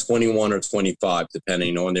growing at 21 or 25,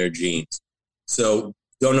 depending on their genes. So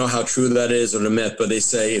don't know how true that is or the myth, but they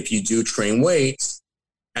say if you do train weights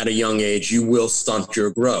at a young age, you will stunt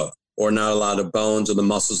your growth or not allow the bones or the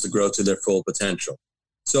muscles to grow to their full potential.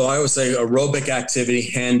 So I always say aerobic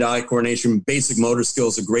activity, hand-eye coordination, basic motor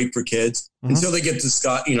skills are great for kids until they get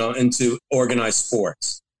to into organized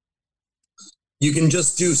sports. You can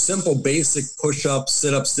just do simple, basic push-ups,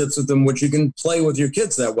 sit-ups, dips with them, which you can play with your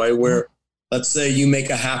kids that way, where let's say you make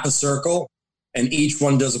a half a circle and each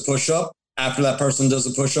one does a push-up. After that person does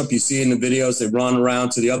a push-up, you see in the videos, they run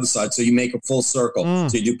around to the other side. So you make a full circle.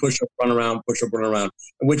 So you do push-up, run around, push-up, run around,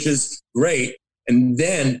 which is great. And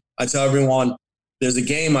then I tell everyone, there's a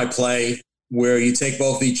game I play where you take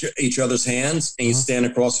both each other's hands and you stand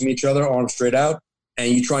across from each other, arms straight out,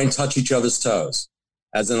 and you try and touch each other's toes.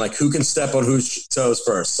 As in, like, who can step on whose toes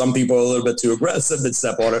first? Some people are a little bit too aggressive and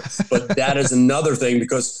step on it, but that is another thing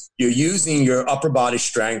because you're using your upper body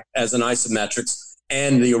strength as an isometrics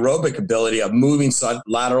and the aerobic ability of moving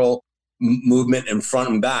lateral movement in front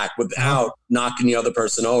and back without knocking the other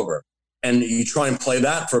person over. And you try and play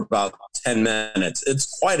that for about 10 minutes.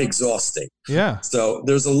 It's quite exhausting. Yeah. So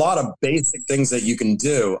there's a lot of basic things that you can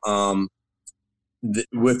do.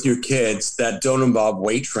 with your kids that don't involve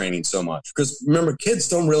weight training so much. Because remember, kids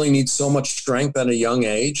don't really need so much strength at a young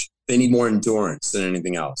age. They need more endurance than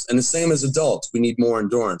anything else. And the same as adults, we need more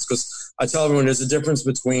endurance. Because I tell everyone there's a difference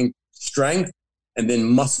between strength and then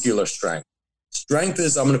muscular strength. Strength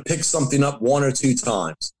is I'm going to pick something up 1 or 2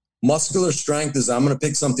 times. Muscular strength is I'm going to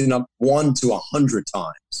pick something up 1 to 100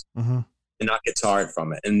 times and not get tired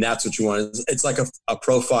from it. And that's what you want. It's like a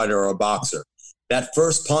pro fighter or a boxer. That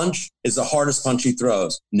first punch is the hardest punch he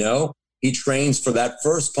throws. No, he trains for that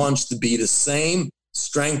first punch to be the same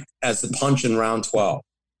strength as the punch in round 12.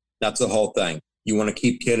 That's the whole thing. You want to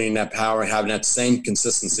keep getting that power, having that same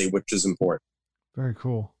consistency, which is important. Very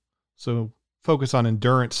cool. So focus on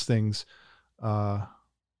endurance things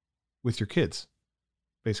with your kids,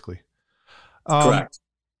 basically. Correct.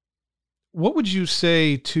 What would you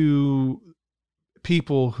say to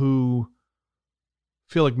people who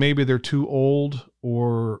feel like maybe they're too old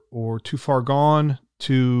or too far gone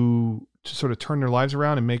to sort of turn their lives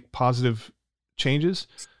around and make positive changes?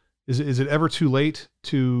 Is it ever too late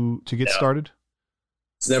to get started?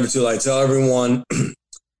 It's never too late. Tell everyone,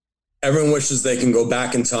 everyone wishes they can go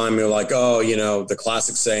back in time. You're like, oh, the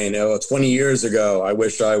classic saying, 20 years ago, I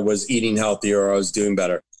wish I was eating healthier or I was doing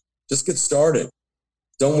better. Just get started.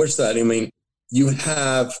 Don't wish that. I mean, you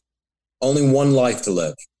have only one life to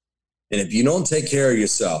live. And if you don't take care of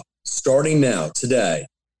yourself, starting now, today,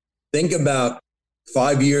 think about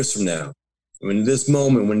 5 years from now. In this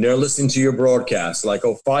moment, when they're listening to your broadcast, like,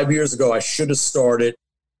 5 years ago, I should have started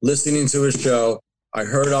listening to his show. I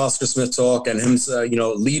heard Oscar Smith talk and him say,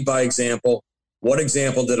 lead by example. What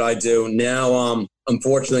example did I do? Now,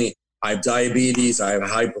 unfortunately, I have diabetes, I have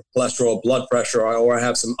high cholesterol, blood pressure, or I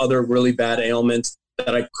have some other really bad ailments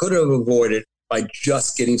that I could have avoided by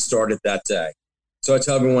just getting started that day. So I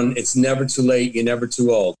tell everyone, it's never too late. You're never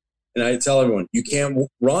too old. And I tell everyone, you can't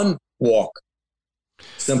run, walk.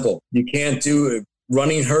 Simple. You can't do it.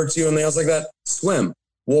 Running hurts you and things like that. Swim,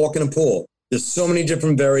 walk in a pool. There's so many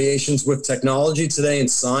different variations with technology today and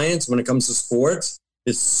science when it comes to sports.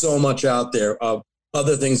 There's so much out there of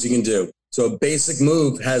other things you can do. So a basic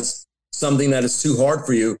move has something that is too hard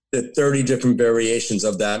for you, there are 30 different variations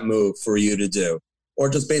of that move for you to do, or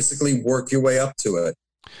just basically work your way up to it.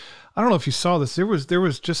 I don't know if you saw this. There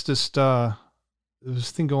was just this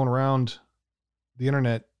thing going around the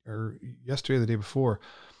internet or yesterday or the day before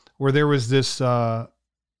where there was this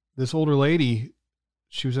older lady.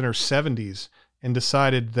 She was in her 70s and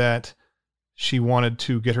decided that she wanted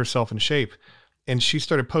to get herself in shape. And she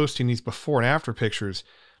started posting these before and after pictures,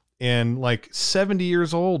 and like 70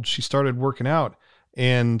 years old, she started working out.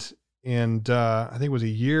 And I think it was a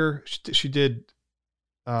year she did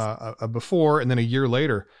a before and then a year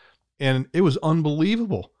later. And it was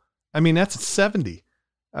unbelievable. I mean, that's at 70.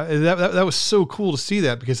 That was so cool to see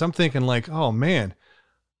that, because I'm thinking like, oh man,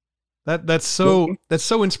 that's so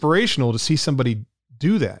inspirational to see somebody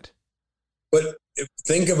do that. But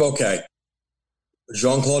think of,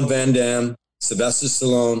 Jean-Claude Van Damme, Sylvester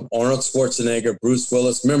Stallone, Arnold Schwarzenegger, Bruce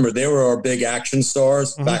Willis. Remember, they were our big action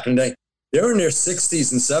stars back in the day. They were in their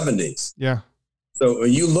 60s and 70s. Yeah. So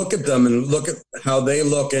when you look at them and look at how they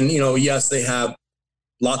look, and, yes, they have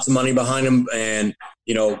lots of money behind them and,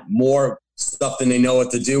 more stuff than they know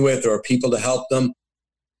what to do with or people to help them.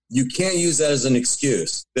 You can't use that as an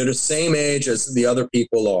excuse. They're the same age as the other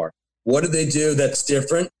people are. What did they do that's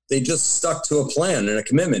different? They just stuck to a plan and a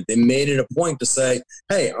commitment. They made it a point to say,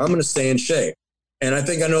 hey, I'm going to stay in shape. And I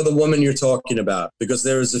think I know the woman you're talking about, because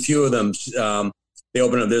there's a few of them. They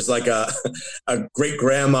open up. There's like a great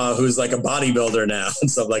grandma who's like a bodybuilder now and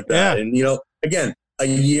stuff like that. Yeah. And, again, a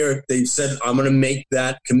year, they said, I'm going to make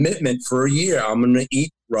that commitment for a year. I'm going to eat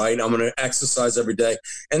right. I'm going to exercise every day.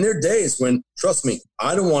 And there are days when, trust me,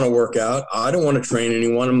 I don't want to work out. I don't want to train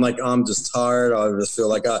anyone. I'm like, I'm just tired. I just feel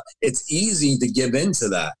like it's easy to give into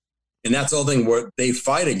that. And that's the whole thing where they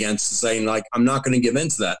fight against saying like, I'm not going to give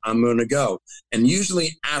into that. I'm going to go. And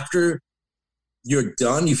usually after you're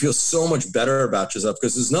done, you feel so much better about yourself,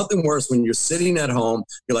 because there's nothing worse when you're sitting at home.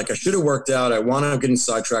 You're like, I should have worked out. I want to get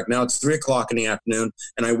sidetracked. Now it's 3:00 in the afternoon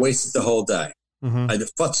and I wasted the whole day. I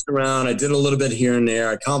futzed around. I did a little bit here and there.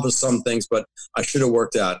 I accomplished some things, but I should have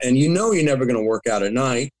worked out. And you're never going to work out at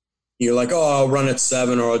night. You're like, oh, I'll run at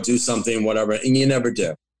 7 or I'll do something, whatever. And you never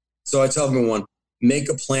do. So I tell everyone, make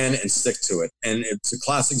a plan and stick to it. And it's a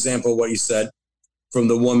classic example of what you said from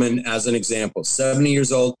the woman as an example. 70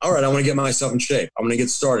 years old. All right, I want to get myself in shape. I'm going to get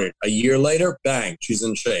started. A year later, bang, she's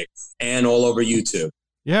in shape and all over YouTube.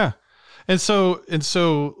 Yeah. And so,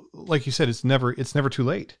 like you said, it's never too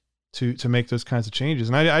late to make those kinds of changes.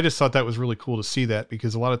 And I just thought that was really cool to see that,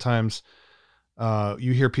 because a lot of times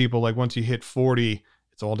you hear people like, once you hit 40,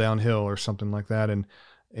 it's all downhill or something like that. And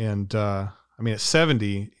I mean, at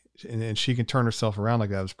 70 and she can turn herself around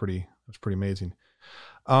like that was pretty amazing.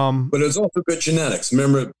 But it's also good genetics.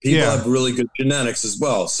 Remember, people have really good genetics as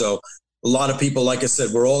well. So a lot of people, like I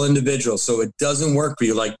said, we're all individuals. So it doesn't work for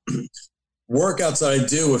you. Like workouts that I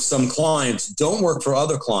do with some clients don't work for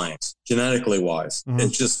other clients genetically wise. Mm-hmm.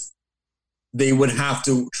 It's just, they would have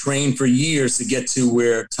to train for years to get to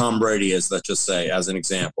where Tom Brady is, let's just say, as an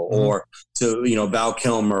example, mm-hmm. or to, Val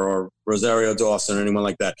Kilmer or Rosario Dawson or anyone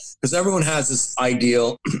like that. Because everyone has this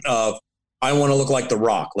ideal of, I want to look like The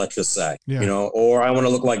Rock, let's just say, or I want to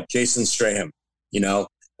look like Jason Statham,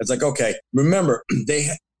 It's like, okay, remember,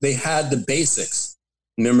 they had the basics.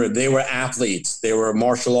 Remember, they were athletes, they were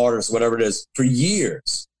martial artists, whatever it is, for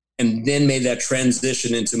years, and then made that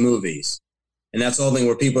transition into movies. And that's the whole thing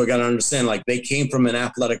where people are going to understand, like, they came from an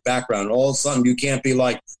athletic background. All of a sudden, you can't be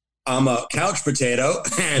like, I'm a couch potato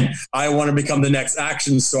and I want to become the next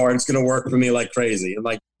action star. And it's going to work for me like crazy. And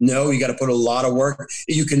like, no, you got to put a lot of work.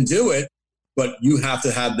 You can do it, but you have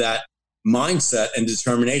to have that mindset and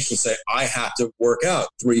determination. Say, I have to work out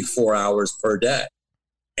 3-4 hours per day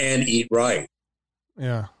and eat right.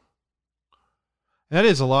 Yeah. That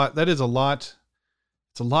is a lot. It's a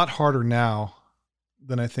lot harder now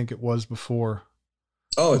than I think it was before.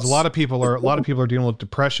 Oh, a lot of people are dealing with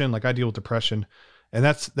depression. Like I deal with depression, and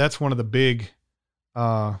that's one of the big,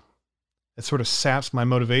 it sort of saps my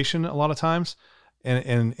motivation a lot of times.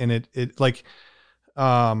 And it like,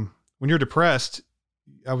 when you're depressed,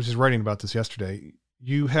 I was just writing about this yesterday.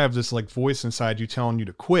 You have this like voice inside you telling you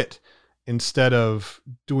to quit instead of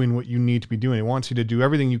doing what you need to be doing. It wants you to do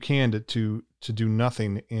everything you can to do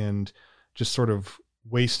nothing and just sort of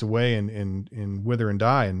waste away and wither and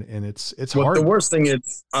die. And it's hard. The worst thing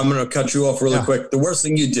is, I'm going to cut you off really quick. The worst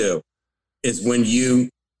thing you do is when you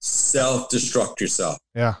self-destruct yourself.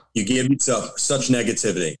 Yeah. You give yourself such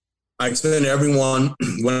negativity. I explain to everyone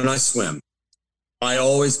when I swim, I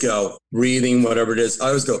always go breathing, whatever it is. I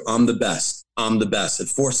always go, I'm the best. I'm the best. It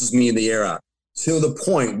forces me in the air out to the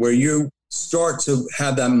point where you start to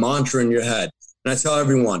have that mantra in your head. And I tell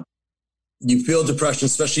everyone, you feel depression,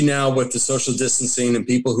 especially now with the social distancing and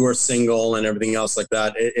people who are single and everything else like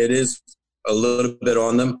that. It is a little bit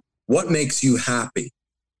on them. What makes you happy?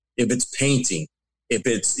 If it's painting, if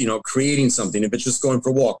it's, creating something, if it's just going for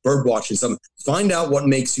a walk, bird watching something, find out what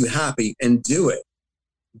makes you happy and do it.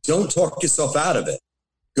 Don't talk yourself out of it.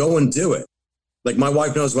 Go and do it. Like my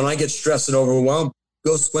wife knows when I get stressed and overwhelmed,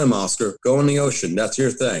 go swim, Oscar, go in the ocean. That's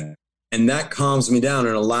your thing. And that calms me down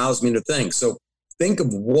and allows me to think. So think of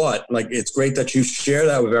it's great that you share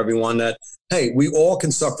that with everyone that, hey, we all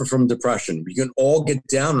can suffer from depression. We can all get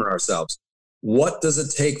down on ourselves. What does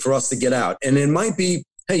it take for us to get out? And it might be,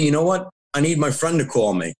 hey, you know what? I need my friend to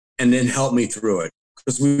call me and then help me through it.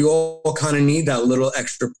 Because we all kind of need that little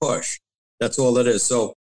extra push. That's all it is.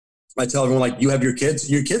 So I tell everyone, like, you have your kids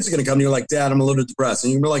are going to come to you like, Dad, I'm a little depressed.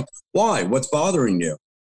 And you're like, why? What's bothering you?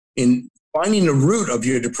 In finding the root of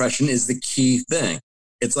your depression is the key thing.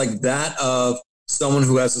 It's like that of someone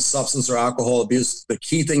who has a substance or alcohol abuse. The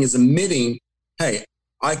key thing is admitting, hey,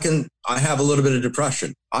 I have a little bit of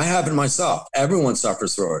depression. I have it myself. Everyone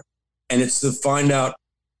suffers through it. And it's to find out,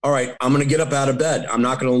 all right, I'm going to get up out of bed. I'm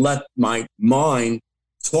not going to let my mind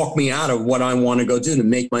talk me out of what I want to go do to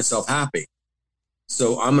make myself happy.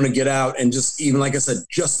 So I'm going to get out and just, even like I said,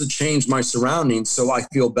 just to change my surroundings so I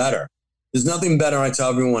feel better. There's nothing better. I tell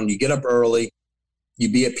everyone, you get up early, you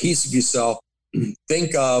be at peace with yourself,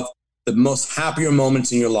 think of the most happier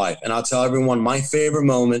moments in your life. And I'll tell everyone, my favorite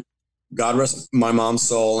moment, God rest my mom's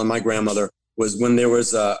soul and my grandmother, was when there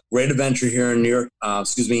was a Great Adventure here in New York,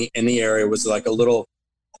 in the area. It was like a little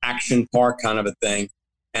action park kind of a thing.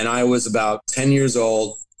 And I was about 10 years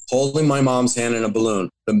old, holding my mom's hand in a balloon.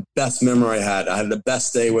 The best memory I had. I had the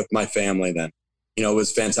best day with my family then. It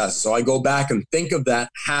was fantastic. So I go back and think of that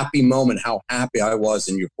happy moment, how happy I was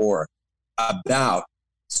in euphoric about,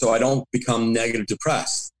 so I don't become negative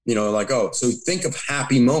depressed. So think of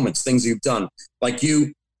happy moments, things you've done, like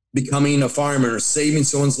you becoming a fireman or saving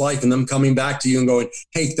someone's life and them coming back to you and going,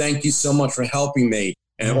 hey, thank you so much for helping me.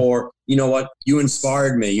 And, or, you know what, you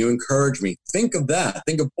inspired me, you encouraged me. Think of that.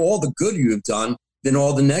 Think of all the good you've done than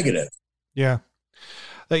all the negative. Yeah.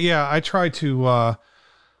 I try to,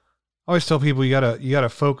 always tell people you gotta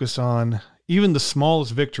focus on even the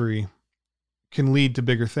smallest victory can lead to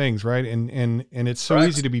bigger things. Right. And it's so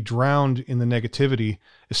easy to be drowned in the negativity,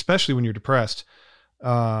 especially when you're depressed,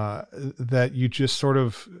 that you just sort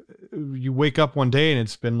of, you wake up one day and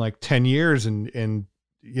it's been like 10 years and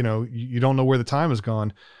you don't know where the time has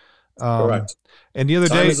gone. Correct. And the other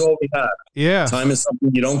time day, is all we have. Yeah. Time is something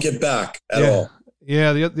you don't get back at all.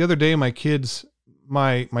 Yeah. The other day, my kids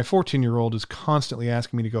my 14-year-old is constantly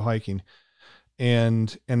asking me to go hiking.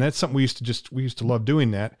 And that's something we used to love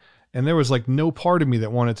doing that. And there was like no part of me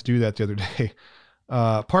that wanted to do that the other day.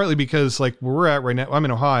 Partly because like where we're at right now, I'm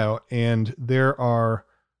in Ohio, and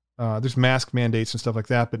there's mask mandates and stuff like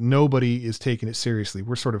that, but nobody is taking it seriously.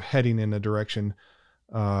 We're sort of heading in a direction,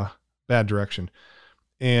 bad direction.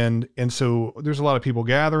 And so there's a lot of people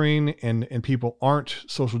gathering, and people aren't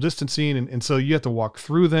social distancing. And so you have to walk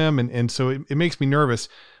through them. And so it makes me nervous.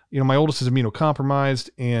 You know, my oldest is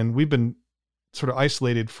immunocompromised, and we've been sort of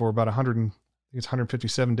isolated for about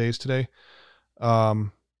 157 days today.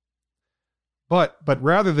 But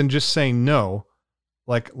rather than just saying no,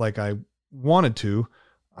 like I wanted to,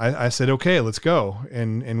 I said, okay, let's go.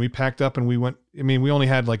 And we packed up and we went. I mean, we only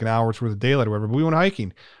had like an hour's worth of daylight or whatever, but we went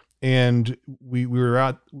hiking, and we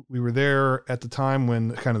were there at the time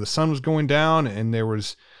when kind of the sun was going down, and it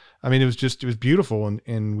was beautiful.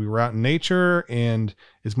 And we were out in nature. And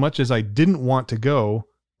as much as I didn't want to go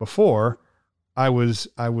before, I was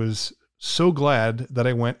so glad that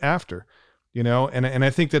I went after, you know, and I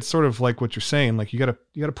think that's sort of like what you're saying. Like you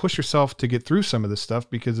gotta push yourself to get through some of this stuff,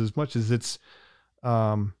 because as much as it's,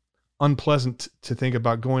 unpleasant to think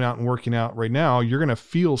about going out and working out right now, you're going to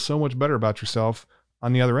feel so much better about yourself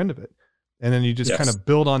on the other end of it. And then you just kind of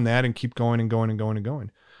build on that and keep going and going and going and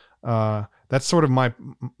going. That's sort of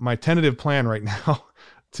my tentative plan right now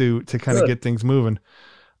to kind of get things moving.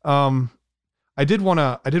 I did want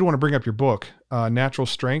to bring up your book, Natural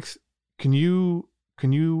Strength. Can you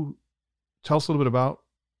tell us a little bit about?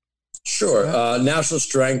 Sure. Natural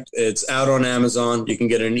Strength. It's out on Amazon. You can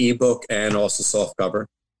get an ebook and also softcover.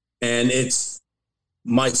 And it's,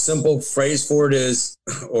 my simple phrase for it is,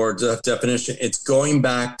 or definition, it's going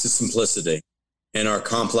back to simplicity in our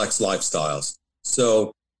complex lifestyles.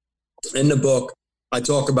 So in the book, I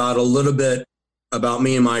talk about a little bit about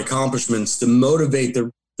me and my accomplishments to motivate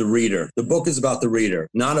the reader. The book is about the reader,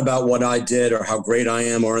 not about what I did or how great I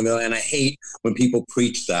am, and I hate when people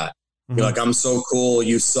preach that. You're like, I'm so cool,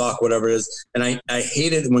 you suck, whatever it is. And I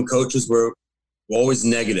hate it when coaches were always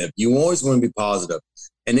negative. You always want to be positive.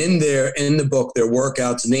 And in the book, there are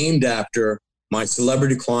workouts named after my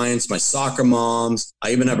celebrity clients, my soccer moms.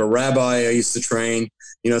 I even have a rabbi I used to train,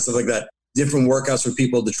 stuff like that. Different workouts for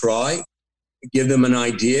people to try, give them an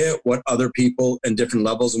idea what other people and different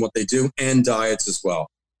levels and what they do, and diets as well.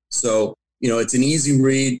 So, it's an easy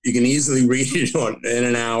read. You can easily read it in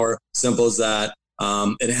an hour, simple as that.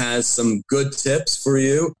 It has some good tips for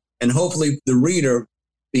you, and hopefully the reader,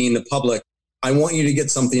 being the public, I want you to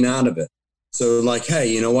get something out of it. So like, hey,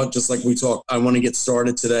 you know what? Just like we talked, I want to get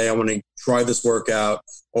started today. I want to try this workout,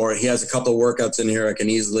 or he has a couple of workouts in here. I can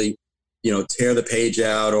easily, tear the page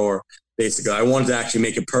out, or basically I wanted to actually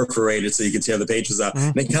make it perforated so you can tear the pages out.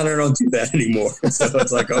 Mm-hmm. They kind of don't do that anymore. So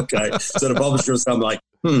it's like, okay. So the publishers, I'm like,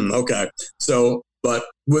 okay. So, but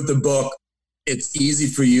with the book, it's easy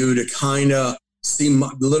for you to kind of see a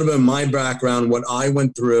little bit of my background, what I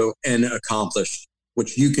went through and accomplished,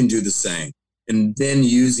 which you can do the same. And then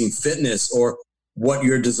using fitness or what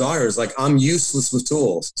your desire is. Like, I'm useless with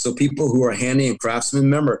tools. So people who are handy and craftsmen,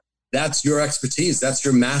 remember, that's your expertise. That's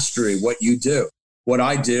your mastery, what you do. What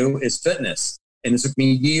I do is fitness. And it took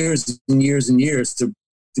me years and years and years to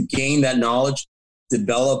gain that knowledge,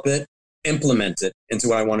 develop it, implement it into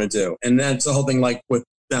what I want to do. And that's the whole thing,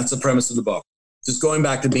 that's the premise of the book. Just going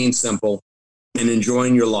back to being simple and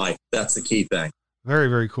enjoying your life. That's the key thing. Very,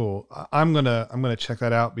 very cool. I'm going to check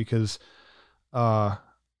that out, because I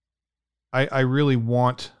really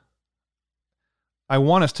want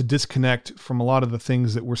us to disconnect from a lot of the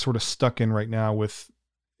things that we're sort of stuck in right now with,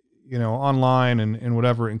 online and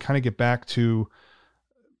whatever, and kind of get back to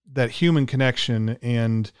that human connection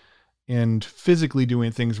and physically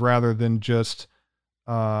doing things rather than just,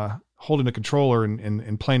 holding a controller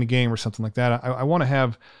and playing a game or something like that. I want to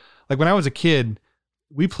have, like, when I was a kid,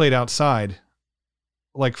 we played outside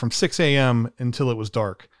like from 6 a.m. until it was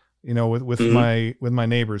dark, with mm-hmm. my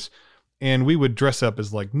neighbors, and we would dress up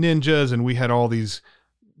as like ninjas, and we had all these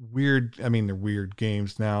weird, they're weird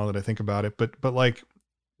games now that I think about it, but like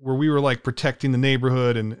where we were like protecting the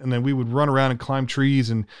neighborhood, and then we would run around and climb trees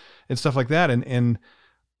and stuff like that. And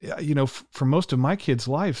for most of my kids'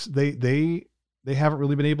 lives, they haven't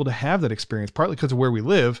really been able to have that experience, partly because of where we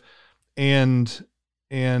live. And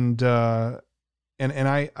I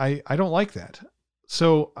don't like that.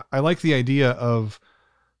 So I like the idea of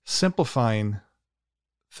simplifying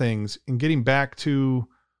things and getting back to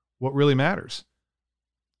what really matters.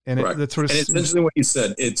 And that's sort of, and it's interesting what you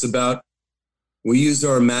said. It's about, we used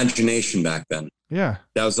our imagination back then. Yeah.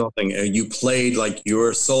 That was the whole thing. You played like you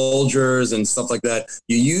were soldiers and stuff like that.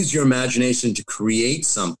 You use your imagination to create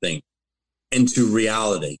something. into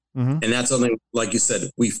reality. Mm-hmm. And that's something, like you said,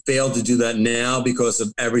 we fail to do that now because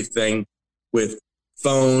of everything with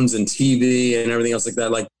phones and TV and everything else like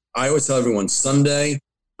that. Like I always tell everyone, Sunday,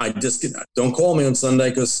 don't call me on Sunday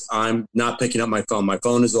because I'm not picking up my phone. My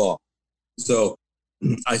phone is off. So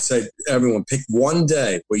I say, everyone, pick one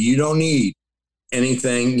day where you don't need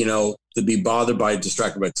anything, to be bothered by,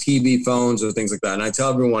 distracted by TV, phones, or things like that. And I tell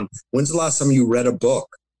everyone, when's the last time you read a book?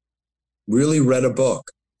 Really read a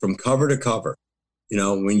book from cover to cover?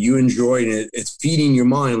 When you enjoy it, it's feeding your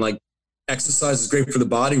mind. Like exercise is great for the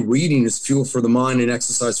body. Reading is fuel for the mind and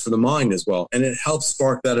exercise for the mind as well. And it helps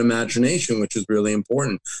spark that imagination, which is really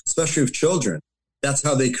important, especially with children. That's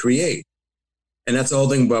how they create. And that's the whole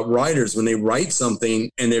thing about writers. When they write something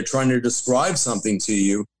and they're trying to describe something to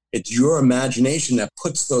you, it's your imagination that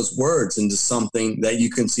puts those words into something that you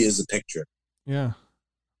can see as a picture. Yeah.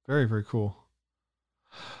 Very, very cool.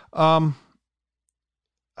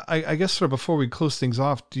 I guess sort of before we close things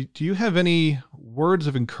off, do you have any words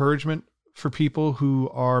of encouragement for people who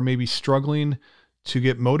are maybe struggling to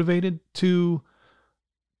get motivated to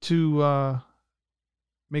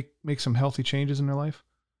make some healthy changes in their life?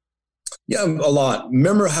 Yeah, a lot.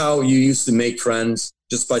 Remember how you used to make friends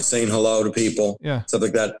just by saying hello to people? Yeah. Stuff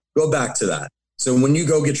like that. Go back to that. So when you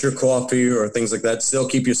go get your coffee or things like that, still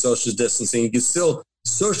keep your social distancing. You can still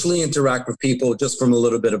socially interact with people just from a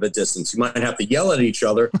little bit of a distance. You might have to yell at each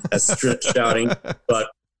other as shouting,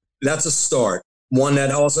 but that's a start. One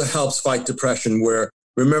that also helps fight depression, where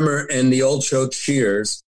remember in the old show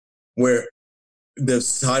Cheers, where the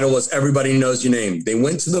title was Everybody Knows Your Name. They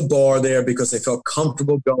went to the bar there because they felt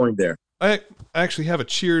comfortable going there. I actually have a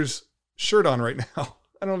Cheers shirt on right now.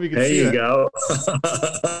 I don't know if you can see that. There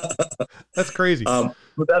you go. That's crazy.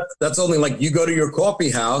 But that's only like you go to your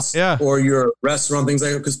coffee house or your restaurant, things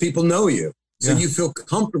like that, because people know you. So you feel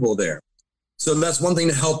comfortable there. So that's one thing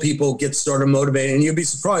to help people get started motivated. And you'll be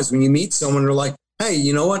surprised when you meet someone who's like, hey,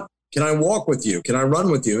 you know what? Can I walk with you? Can I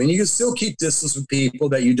run with you? And you can still keep distance with people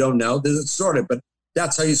that you don't know. This is started, but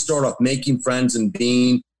that's how you start off, making friends and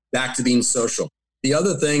being back to being social. The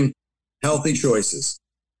other thing, healthy choices.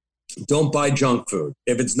 Don't buy junk food.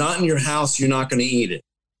 If it's not in your house, you're not going to eat it.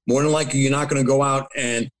 More than likely, you're not going to go out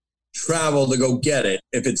and travel to go get it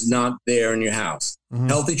if it's not there in your house. Mm-hmm.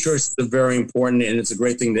 Healthy choices are very important, and it's a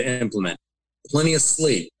great thing to implement. Plenty of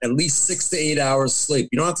sleep, at least 6 to 8 hours sleep.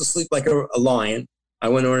 You don't have to sleep like a lion. I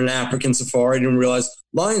went on an African safari and realized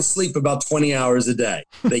lions sleep about 20 hours a day.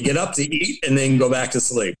 They get up to eat and then go back to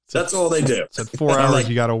sleep. That's all they do. So 4 hours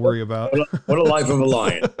you got to worry about. What a life of a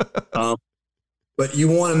lion. But you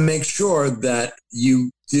want to make sure that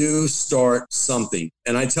you do start something.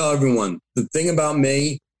 And I tell everyone, the thing about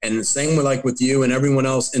me, and the same with you and everyone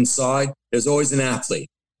else inside, there's always an athlete.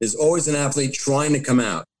 There's always an athlete trying to come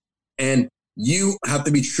out. And you have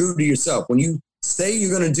to be true to yourself. When you say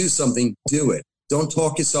you're going to do something, do it. Don't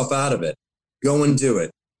talk yourself out of it. Go and do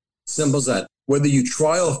it. Simple as that. Whether you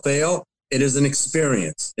try or fail, it is an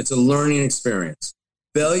experience. It's a learning experience.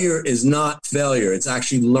 Failure is not failure. It's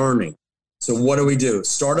actually learning. So what do?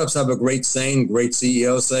 Startups have a great saying, great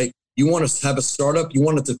CEOs say, you want to have a startup, you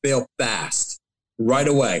want it to fail fast, right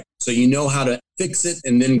away. So you know how to fix it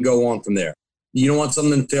and then go on from there. You don't want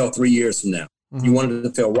something to fail 3 years from now. Mm-hmm. You want it to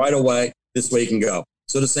fail right away. This way you can go.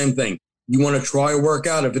 So the same thing. You want to try a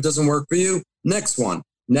workout. If it doesn't work for you, next one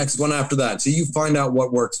after that. So you find out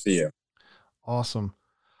what works for you. Awesome.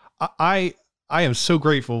 I am so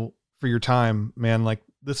grateful for your time, man. Like,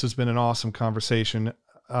 this has been an awesome conversation.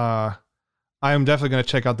 I am definitely going to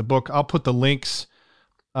check out the book. I'll put the links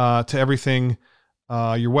to everything,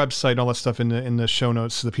 your website, all that stuff in the show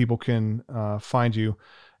notes so that people can find you.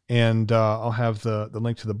 And I'll have the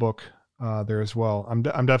link to the book there as well. I'm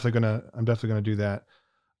definitely gonna do that.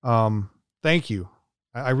 Thank you.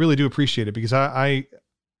 I really do appreciate it, because I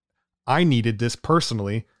needed this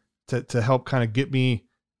personally to help kind of get me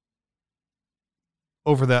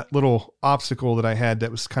over that little obstacle that I had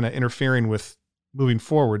that was kind of interfering with moving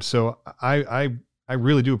forward. So I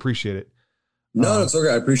really do appreciate it. No, it's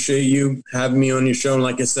okay. I appreciate you having me on your show. And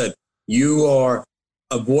like I said, you are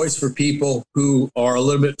a voice for people who are a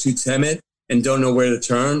little bit too timid and don't know where to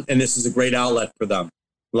turn. And this is a great outlet for them.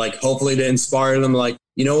 Like, hopefully to inspire them. Like,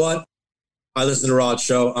 you know what? I listen to Rod's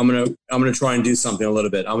show. I'm gonna try and do something a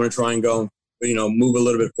little bit. I'm gonna try and go, move a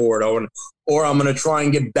little bit forward. Or I'm gonna try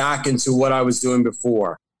and get back into what I was doing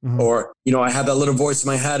before. Mm-hmm. Or, I had that little voice in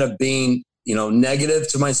my head of being, negative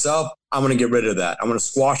to myself. I'm gonna get rid of that. I'm gonna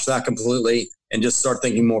squash that completely and just start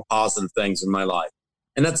thinking more positive things in my life.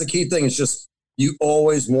 And that's the key thing. It's just, you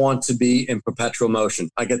always want to be in perpetual motion.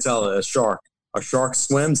 I can tell a shark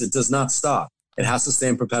swims, it does not stop. It has to stay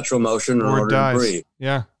in perpetual motion in order to breathe.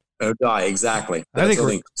 Yeah. Oh, die. Exactly. I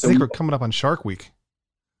think we're coming up on Shark Week.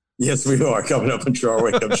 Yes, we are coming up on Shark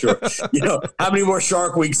Week, I'm sure. How many more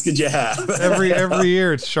Shark Weeks could you have? Every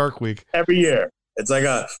year it's Shark Week. Every year. It's like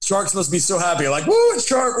sharks must be so happy. Like, woo, it's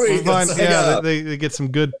Shark Week. They get some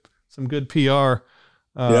good PR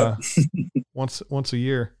once a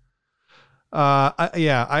year.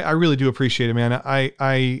 I really do appreciate it, man.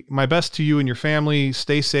 I my best to you and your family.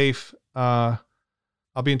 Stay safe. I'll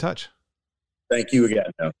be in touch. Thank you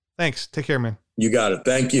again. No. Thanks. Take care, man. You got it.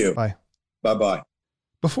 Thank you. Bye. Bye-bye.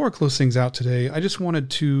 Before I close things out today, I just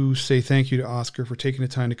wanted to say thank you to Oscar for taking the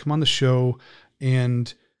time to come on the show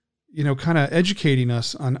and, kind of educating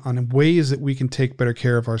us on ways that we can take better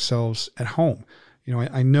care of ourselves at home.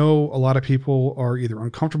 I know a lot of people are either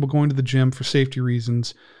uncomfortable going to the gym for safety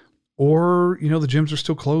reasons, or, the gyms are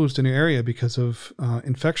still closed in the area because of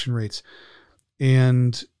infection rates.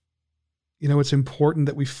 And, it's important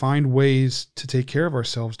that we find ways to take care of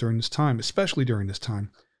ourselves during this time, especially during this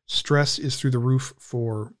time. Stress is through the roof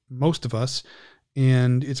for most of us,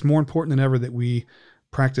 and it's more important than ever that we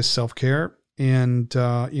practice self-care. And,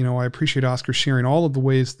 I appreciate Oscar sharing all of the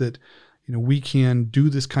ways that, we can do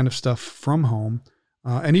this kind of stuff from home,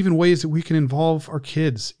 and even ways that we can involve our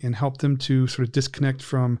kids and help them to sort of disconnect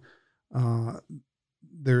from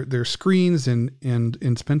their screens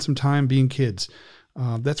and spend some time being kids.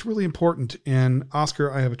 That's really important. And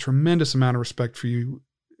Oscar, I have a tremendous amount of respect for you.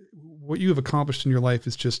 What you have accomplished in your life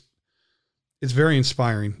is it's very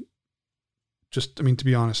inspiring. To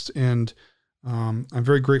be honest. And I'm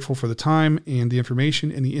very grateful for the time and the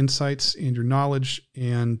information and the insights and your knowledge.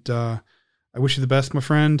 And I wish you the best, my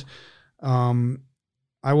friend.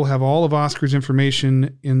 I will have all of Oscar's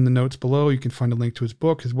information in the notes below. You can find a link to his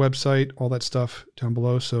book, his website, all that stuff down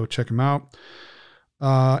below. So check him out.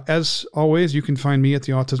 As always, you can find me at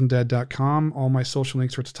theautismdad.com. All my social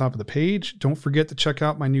links are at the top of the page. Don't forget to check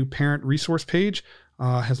out my new parent resource page.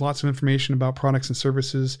 Has lots of information about products and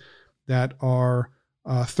services that are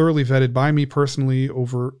thoroughly vetted by me personally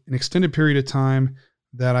over an extended period of time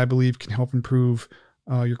that I believe can help improve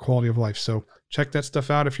your quality of life. So check that stuff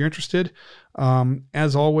out if you're interested.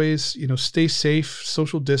 As always, stay safe,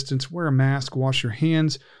 social distance, wear a mask, wash your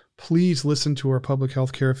hands. Please listen to our public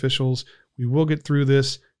health care officials. We will get through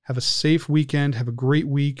this. Have a safe weekend. Have a great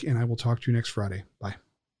week, and I will talk to you next Friday. Bye.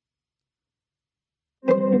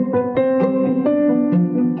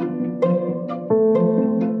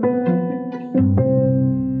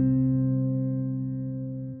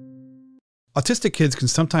 Autistic kids can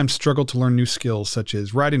sometimes struggle to learn new skills such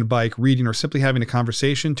as riding a bike, reading, or simply having a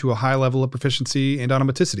conversation to a high level of proficiency and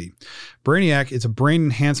automaticity. Brainiac is a brain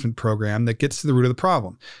enhancement program that gets to the root of the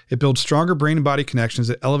problem. It builds stronger brain and body connections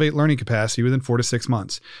that elevate learning capacity within 4 to 6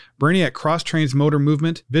 months. Brainiac cross-trains motor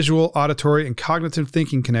movement, visual, auditory, and cognitive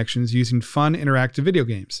thinking connections using fun, interactive video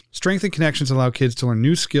games. Strengthened connections allow kids to learn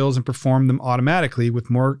new skills and perform them automatically with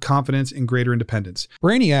more confidence and greater independence.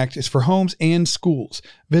 Brainiac is for homes and schools.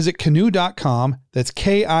 Visit Kinuu.com, that's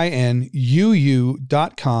KINUU.com,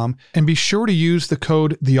 and be sure to use the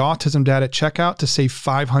code TheAutismDad at checkout to save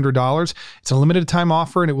 $500. It's a limited time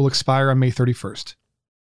offer and it will expire on May 31st.